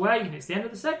runs away, and it's the end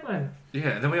of the segment. Yeah,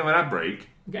 and then we have an ad break.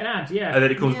 Get an ad, yeah. And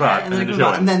then it comes back, and then the show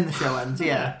ends. And then the show ends,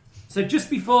 yeah. So just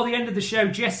before the end of the show,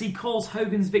 Jesse calls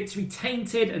Hogan's victory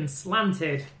tainted and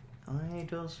slanted. Oh, he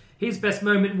does. His best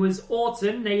moment was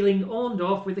Orton nailing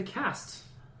Orndorff with the cast.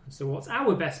 So what's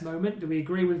our best moment? Do we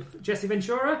agree with Jesse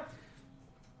Ventura?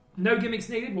 No gimmicks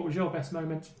needed. What was your best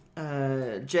moment?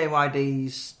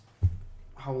 JYD's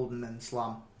hold and then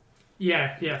slam.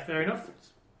 Yeah, fair enough.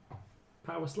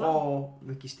 Power slam. Or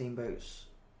Ricky Steamboat's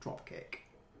drop kick.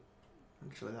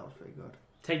 Actually, that was pretty good.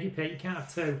 Take your pick. You can't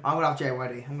have two. I'm going to have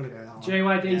JYD. I'm going to go that one.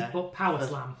 JYD's but power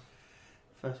slam.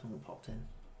 First one that popped in.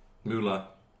 Moolah.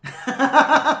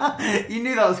 You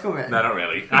knew that was coming. No, not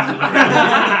really.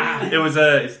 It was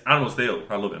it's Animal Steel.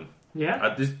 I love him.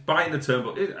 Yeah. Just biting the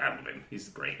turnbuckle. I love him. He's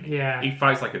great. Yeah. He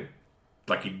fights like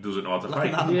he doesn't know how to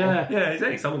Like fight. an animal. Yeah. He's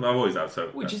ace. I've always had so.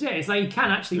 Which is it. It's like he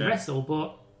can actually Yeah. wrestle,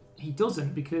 but he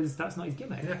doesn't because that's not his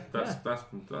gimmick. Yeah,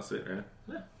 that's it.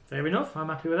 Yeah. Fair enough. I'm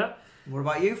happy with that. What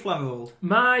about you, Fleming?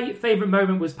 My favourite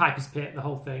moment was Piper's Pit, the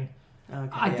whole thing. Okay,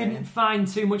 I didn't find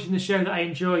too much in the show that I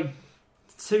enjoyed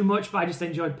too much, but I just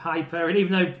enjoyed Piper. And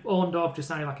even though Orndorff just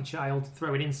sounded like a child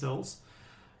throwing insults,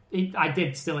 I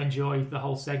did still enjoy the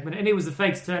whole segment. And it was the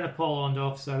face turn of Paul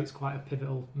Orndorff, so it's quite a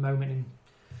pivotal moment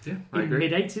in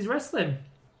mid-80s wrestling.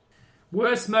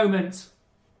 Worst moment,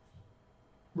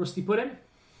 Rusty Pudding.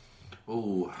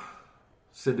 Oh,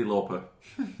 Cyndi Lauper.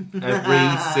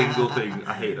 Every single thing.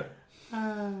 I hate her.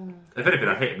 If anything,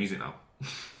 I hate her music now.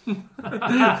 No,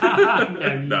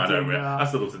 I don't. I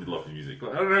still love Cyndi Lauper's music.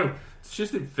 But I don't know. She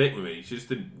just didn't fit with me. She just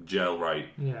didn't gel right.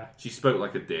 Yeah. She spoke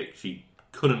like a dick. She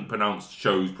couldn't pronounce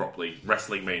shows properly.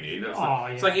 Wrestling Mania.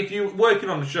 It's like if you're working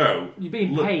on the show, you're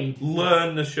being paid.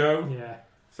 Learn the show. Yeah.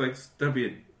 It's like don't be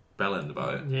a bellend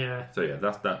about it. Yeah. So yeah,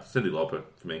 that's Cyndi Lauper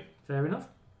for me. Fair enough.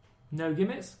 No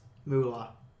gimmicks. Moolah.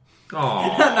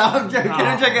 Oh. No, I'm joking.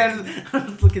 I'm joking. I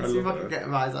was looking to see if I could get a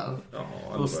rise out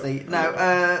of Rusty. No,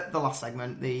 the last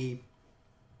segment, the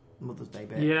Mother's Day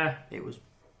bit. Yeah. It was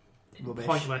rubbish.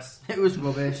 Pointless. It was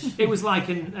rubbish. It was like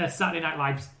a Saturday Night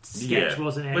Live sketch,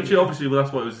 wasn't it? Which obviously,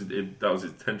 that's what it was. That was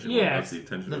his intention. Yeah. That's the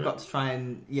intention. They've of got to try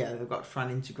and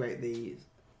integrate the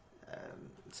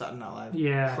Saturday Night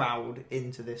Live crowd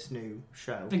into this new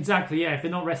show. Exactly. Yeah. If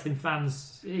they're not wrestling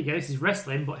fans, here you go. This is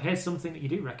wrestling, but here's something that you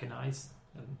do recognise.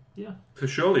 Yeah. So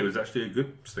surely it was actually a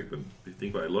good segment. If you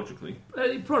think about it logically.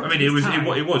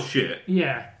 It was shit.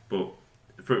 Yeah. But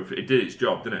it did its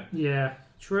job, didn't it? Yeah.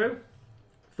 True.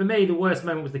 For me, the worst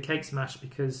moment was the cake smash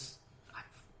because I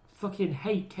fucking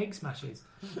hate cake smashes.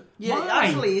 Yeah, Why?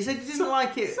 actually, you said you didn't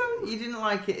like it. You didn't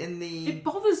like it in the. It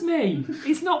bothers me.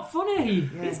 It's not funny.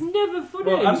 Yeah. It's never funny.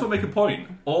 Well, I just want to make a point.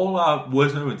 All our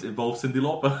worst moments involve Cyndi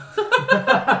Lauper.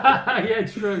 Yeah,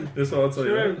 true. That's what I'll tell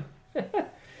you.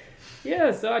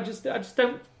 Yeah, so I just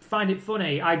don't find it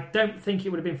funny. I don't think it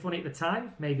would have been funny at the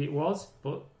time. Maybe it was,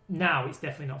 but now it's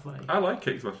definitely not funny. I like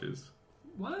cake smashes.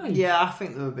 Why? Yeah, I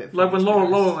think they were a bit. Like when funny,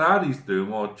 Laurel and Hardy's doing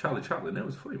them, or Charlie Chaplin, that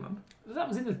was funny, man. That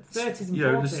was in the 30s and 40s.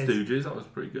 Yeah, the Stooges, that was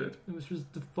pretty good. It was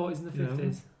the 40s and the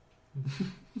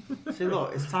 50s. See,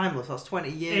 look, it's timeless. That's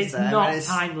 20 years It's there. not and it's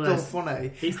timeless. Still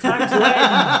funny. It's time to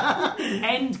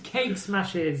end cake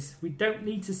smashes. We don't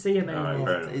need to see them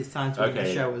anymore. It's time to end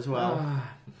the show as well.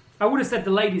 I would have said the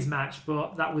ladies' match,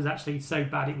 but that was actually so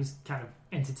bad it was kind of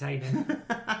entertaining.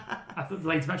 I thought the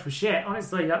ladies' match was shit.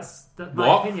 Honestly, that's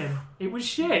my opinion. It was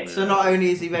shit. So not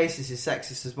only is he racist, he's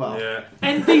sexist as well. Yeah.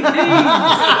 MVPs.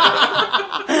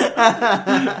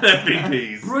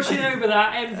 Brushing over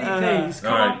that, MVPs.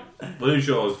 Come on. Who's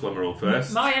yours, Flemmerall,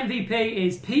 first? My MVP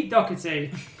is Pete Doherty.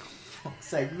 Fuck's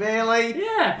sake, really?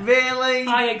 Yeah. Really?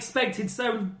 I expected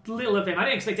so little of him. I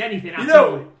didn't expect anything at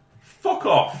all. Fuck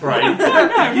off,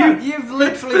 right? You've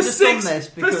literally just done this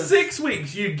because... For 6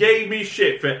 weeks, you gave me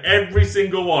shit for every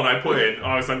single one I put in.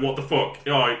 I was like, what the fuck?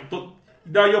 Alright, but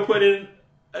now you're putting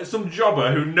in some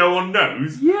jobber who no one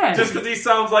knows? Yes. Just because he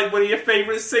sounds like one of your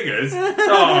favourite singers?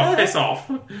 Oh, piss off.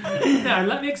 No,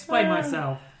 let me explain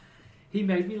myself. He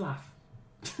made me laugh.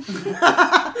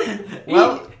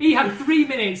 Well, he had 3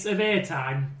 minutes of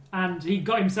airtime and he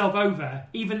got himself over,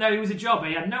 even though he was a jobber.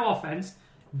 He had no offence.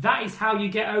 That is how you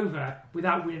get over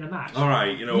without winning a match.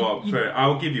 Alright, you know what? Fair.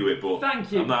 I'll give you it, but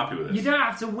thank you. I'm not happy with this. You don't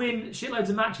have to win shitloads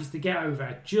of matches to get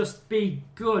over. Just be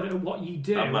good at what you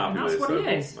do. I'm not and happy that's with what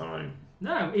this, he is. Alright.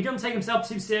 No, he doesn't take himself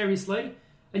too seriously.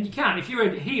 And you can't. If you're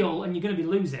a heel and you're going to be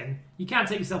losing, you can't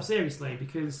take yourself seriously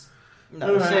because...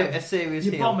 No, a serious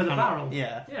you're heel bottom of the cannot- barrel.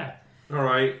 Yeah. Yeah.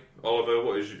 Alright, Oliver,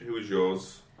 who is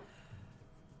yours?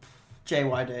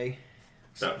 JYD.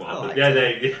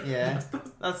 Yeah.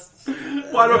 That's...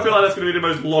 Why do I feel like that's going to be the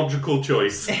most logical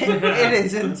choice? It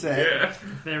is, isn't it? Yeah.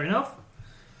 Fair enough.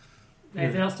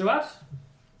 Anything else to add?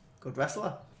 Good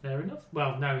wrestler. Fair enough.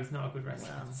 Well, no, he's not a good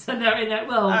wrestler. Well. So no,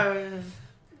 well, I'm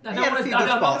not going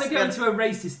to go into a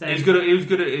racist thing. He was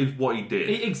good at what he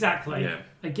did. Exactly. Yeah.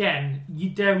 Again, you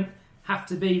don't have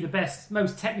to be the best,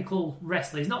 most technical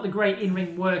wrestler. He's not the great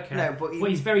in-ring worker. No, but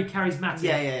he's very charismatic.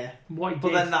 Yeah. What he But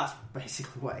did. then that's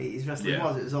basically what his wrestling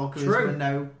was. It was all True. charisma and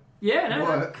no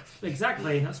work.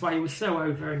 Exactly, and that's why he was so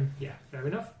over. And yeah, fair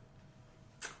enough.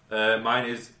 Mine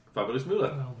is Fabulous Moolah.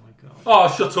 Oh my god.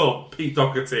 Oh, shut up, Pete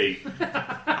Doherty.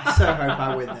 I so hope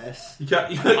I win this.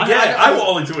 I want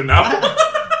Ollie to win now.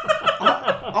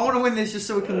 I want to win this just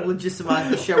so we can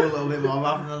legitimise the show a little bit more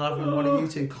rather than having one of you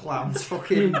two clowns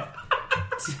fucking...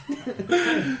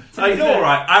 I know,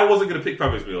 right? I wasn't going to pick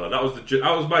Fabulous Moolah. That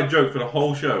was my joke for the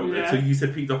whole show until you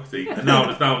said Pete Doherty, and now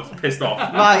I'm pissed off.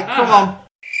 Right, come on.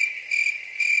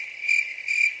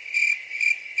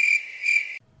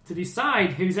 To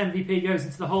decide whose MVP goes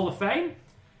into the Hall of Fame,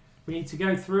 we need to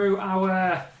go through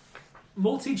our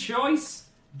multi-choice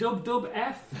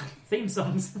F theme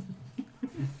songs.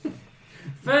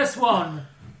 First one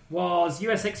was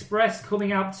US Express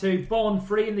coming out to Born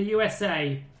Free in the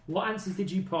USA. What answers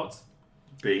did you put?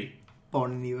 B.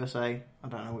 Born in the USA. I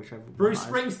don't know whichever. Bruce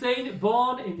Springsteen,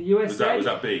 Born in the USA. Was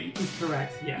that B? Is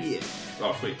correct, yes. Yeah.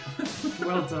 Oh, sweet.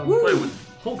 Well done. Woo.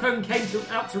 Hulk Hogan came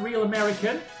out to Real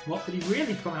American. What did he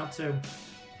really come out to?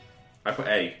 I put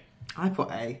A. I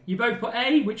put A. You both put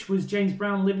A, which was James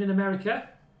Brown Living in America.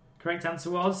 Correct answer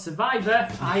was Survivor,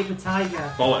 Eye of the Tiger.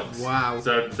 Bollocks. Wow.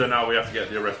 So now we have to get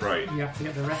the rest right. You have to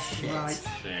get the rest right.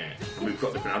 Yeah. And we've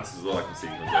got different answers as well, I can see.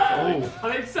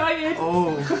 I'm excited.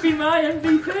 Oh. Could be my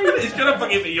MVP. It's going to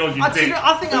fucking be yours, you dick.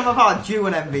 I think I'm about due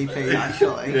an MVP,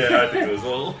 actually. Yeah, I think so as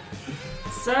well.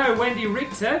 So, Wendy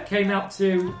Richter came out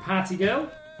to Party Girl.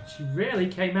 She really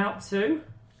came out to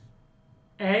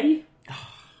A.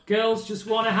 Girls just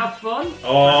want to have fun.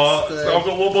 Oh, so I've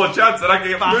got one more chance and I can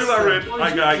get Moolah in.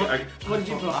 What did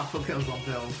you put? I put Girls Want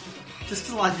Bills. Just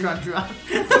to like Duran Duran.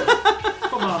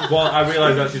 Come on. Well, I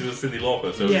realised that she was Cyndi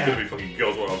Lauper, so Yeah. it's going to be fucking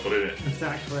Girls Want to Put in it.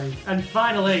 Exactly. And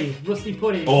finally, Rusty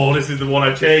Pudding. Oh, this is the one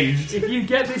I changed. If you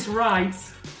get this right,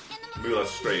 Moolah's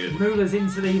straight in. Moolah's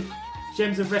into the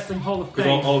Gems of Wrestling Hall of Fame.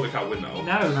 Because Oliver can't win that one.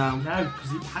 No,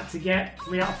 because he had to get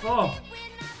 3 out of 4.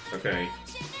 Okay.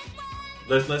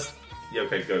 Let's. Yeah,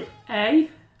 okay, go. A.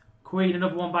 Queen,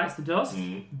 Another One Bites the Dust.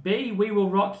 B. We Will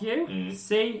Rock You.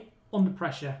 C. Under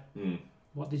Pressure.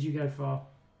 What did you go for?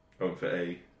 I went for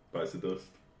A. Bites the Dust.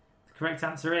 The correct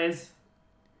answer is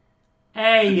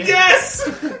A. Yes!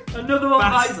 Another One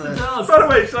Bites Bastard. the Dust. By the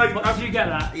way, shall I... What did you get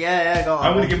that? Yeah, go on.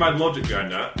 I'm going to give my logic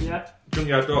behind that. Yeah.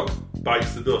 Junkyard Dog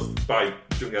bites the dust. Bite.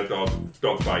 Junkyard Dog.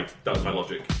 Dog bite. That's my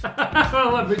logic.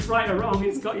 Well, whether it's right or wrong,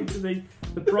 it's got you to the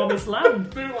promised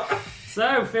land.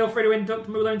 So, feel free to induct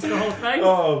Moolah into the Hall of Fame.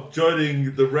 Oh,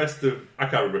 joining the rest of... I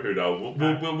can't remember who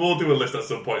now. We'll do a list at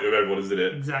some point of everyone who's in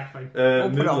it. Exactly. We'll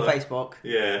put it on Facebook.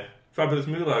 Yeah. Fabulous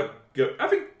Moolah, I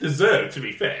think, deserved, to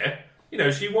be fair. You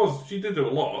know, she did do a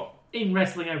lot. In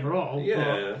wrestling overall.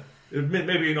 Yeah.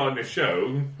 Maybe not in this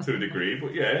show, to a degree,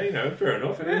 but yeah, you know, fair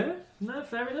enough, isn't it? No,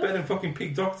 fair enough. Better than fucking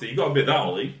Pete Doherty. You got to admit that,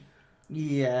 Ollie.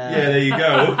 Yeah. Yeah, there you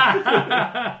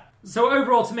go. So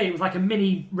overall, to me, it was like a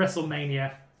mini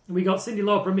WrestleMania. We got Cyndi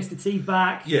Lauper and Mr. T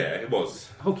back. Yeah, it was.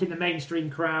 Hooking the mainstream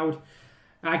crowd.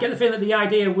 I get the feeling that the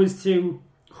idea was to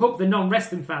hook the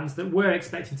non-wrestling fans that were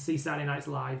expecting to see Saturday Nights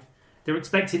Live. They were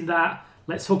expecting that.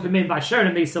 Let's hook them in by showing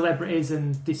them these celebrities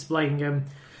and displaying them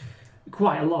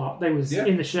quite a lot. They was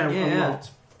in the show a lot.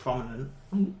 Prominent.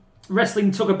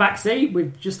 Wrestling took a backseat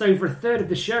with just over a third of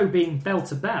the show being bell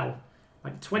to bell.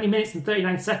 Like 20 minutes and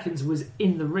 39 seconds was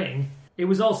in the ring. It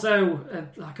was also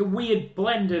like a weird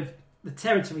blend of the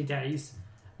territory days,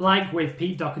 like with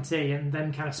Pete Doherty and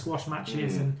them kind of squash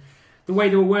matches and the way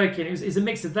they were working, it was a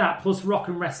mix of that plus rock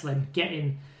and wrestling,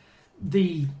 getting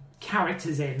the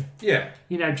characters in. Yeah.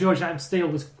 You know, George Adam Steele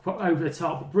was over the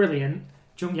top, brilliant.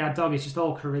 Junkyard Dog is just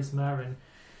all charisma,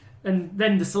 and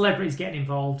then the celebrities getting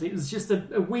involved. It was just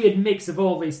a weird mix of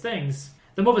all these things.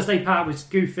 The Mother's Day part was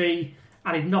goofy,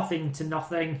 added nothing to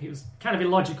nothing. It was kind of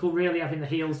illogical, really, having the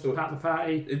heels part of the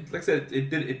party. Like I said, it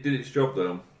did its job,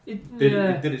 though. It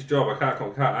did its job. I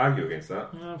can't argue against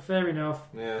that. No, fair enough.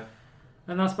 Yeah.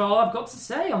 And that's about all I've got to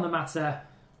say on the matter.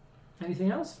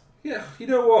 Anything else? Yeah, you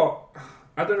know what?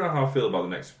 I don't know how I feel about the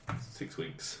next 6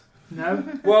 weeks. No?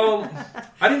 Well,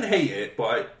 I didn't hate it,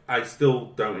 but I still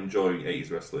don't enjoy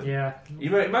 80s wrestling. Yeah.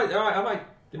 It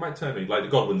might turn me, like the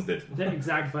Godwins did.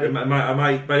 Exactly. I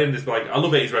might, by the end of this, like, I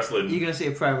love 80s wrestling. You're going to see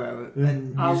a promo,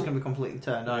 and you're just going to be completely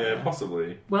turned on. Yeah,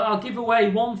 possibly. Well, I'll give away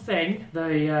one thing.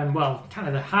 Kind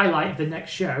of the highlight of the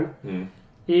next show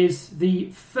is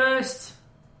the first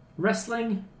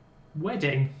wrestling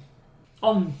wedding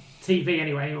on TV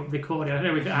anyway, or recorded. I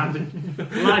don't know if it happened.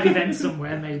 Live event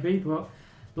somewhere maybe, but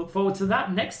look forward to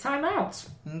that next time out.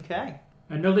 Okay.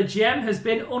 Another gem has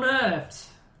been unearthed.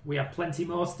 We have plenty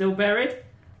more still buried.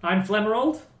 I'm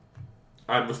Flemmerald.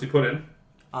 I'm Rusty Pudding.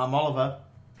 I'm Oliver.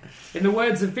 In the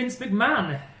words of Vince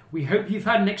McMahon, we hope you've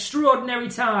had an extraordinary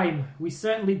time. We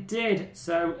certainly did.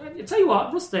 So, I tell you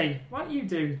what, Rusty, why don't you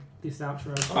do this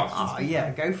outro?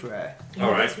 Yeah, go for it.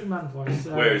 All right. Vince McMahon voice.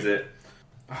 Where is it?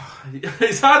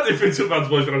 It's hard to Vince McMahon's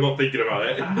voice when I'm not thinking about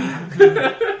it.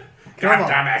 God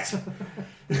damn it.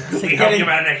 We hope you've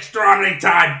had an extraordinary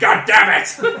time. God damn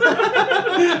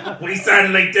it. We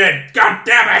certainly did. God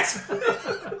damn it.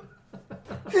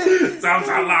 Sounds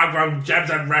so long from Gems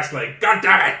and Wrestling. God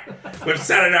damn it. With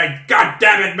Saturday. God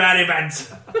damn it, man event.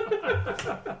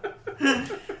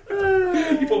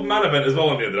 You put man event as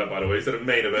well on the end of that, by the way, instead of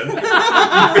main event.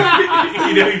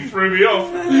 You nearly threw me off.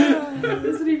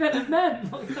 There's an event of men.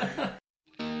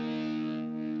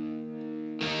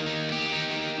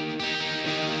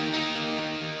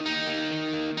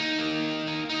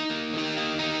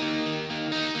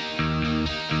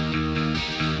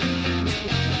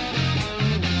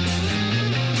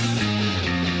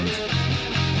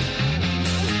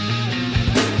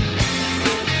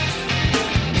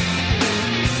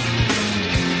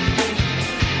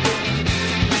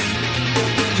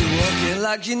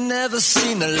 Like you never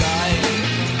seen the light.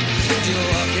 You're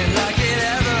walking like it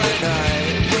every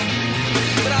night.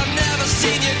 But I've never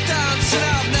seen you dance and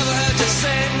I've never heard you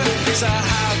sing. So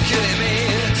how can it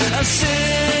mean a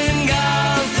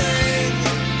single thing?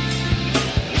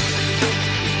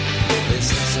 This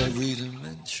is a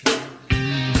rudimentary.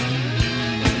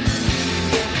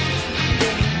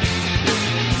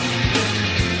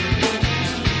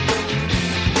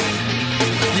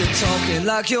 You're talking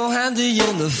like you're handy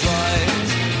in the fight.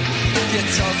 You're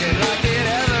talking like it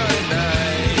every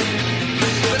night.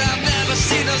 But I've never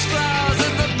seen those flowers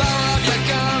in the barrel of your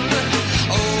gun.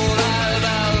 All I've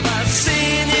ever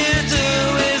seen you do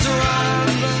is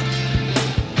run.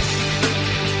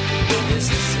 Is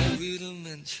this a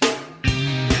rudimentary?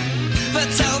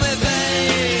 But tell me,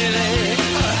 baby,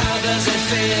 how does it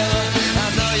feel? I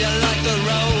know you like the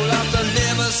roll of the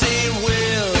limousine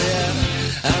wheel,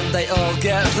 yeah. And they all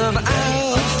get them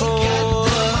out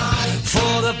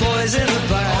for the boys in the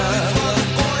band.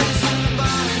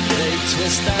 They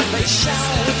twist and they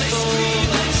shout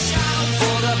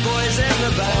for the boys in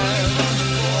the band.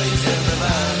 Boys in the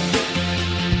band.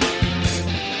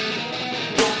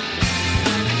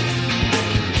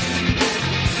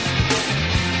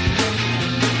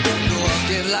 You're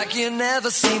walking like you never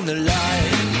seen the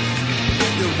light.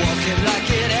 You're walking like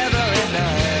it every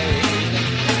night.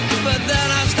 But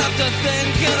then I stop to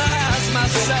think and I ask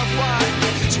myself why.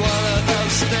 It's one of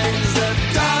those things that,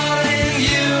 darling,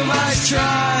 you must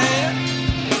try.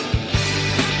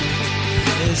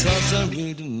 It's also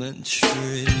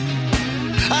rudimentary.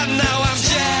 And now I'm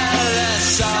jealous,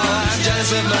 so I'm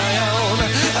jealous of my own.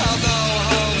 I'll go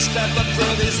home, step up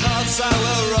through these hearts I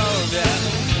will roam, yeah.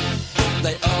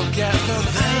 They all get them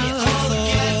out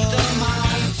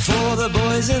for the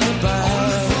boys in the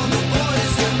band.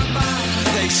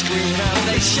 They scream and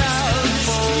they shout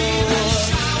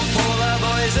for the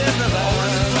boys in the band.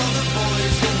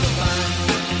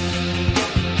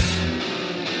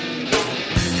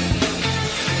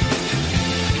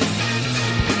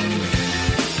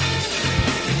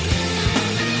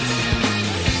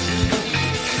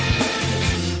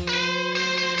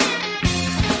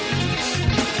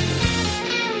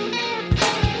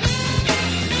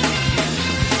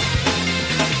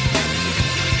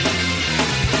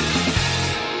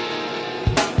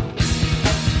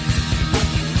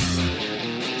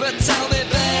 But tell me,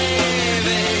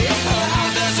 baby, how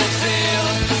does it feel?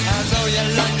 I know you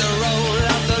like the roll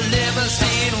of the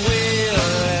limousine wheel,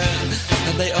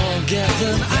 and they all get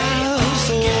them out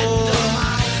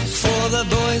for the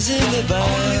boys in the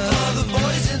band.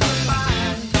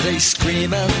 They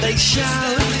scream and they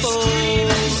shout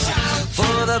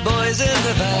for the boys in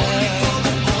the band.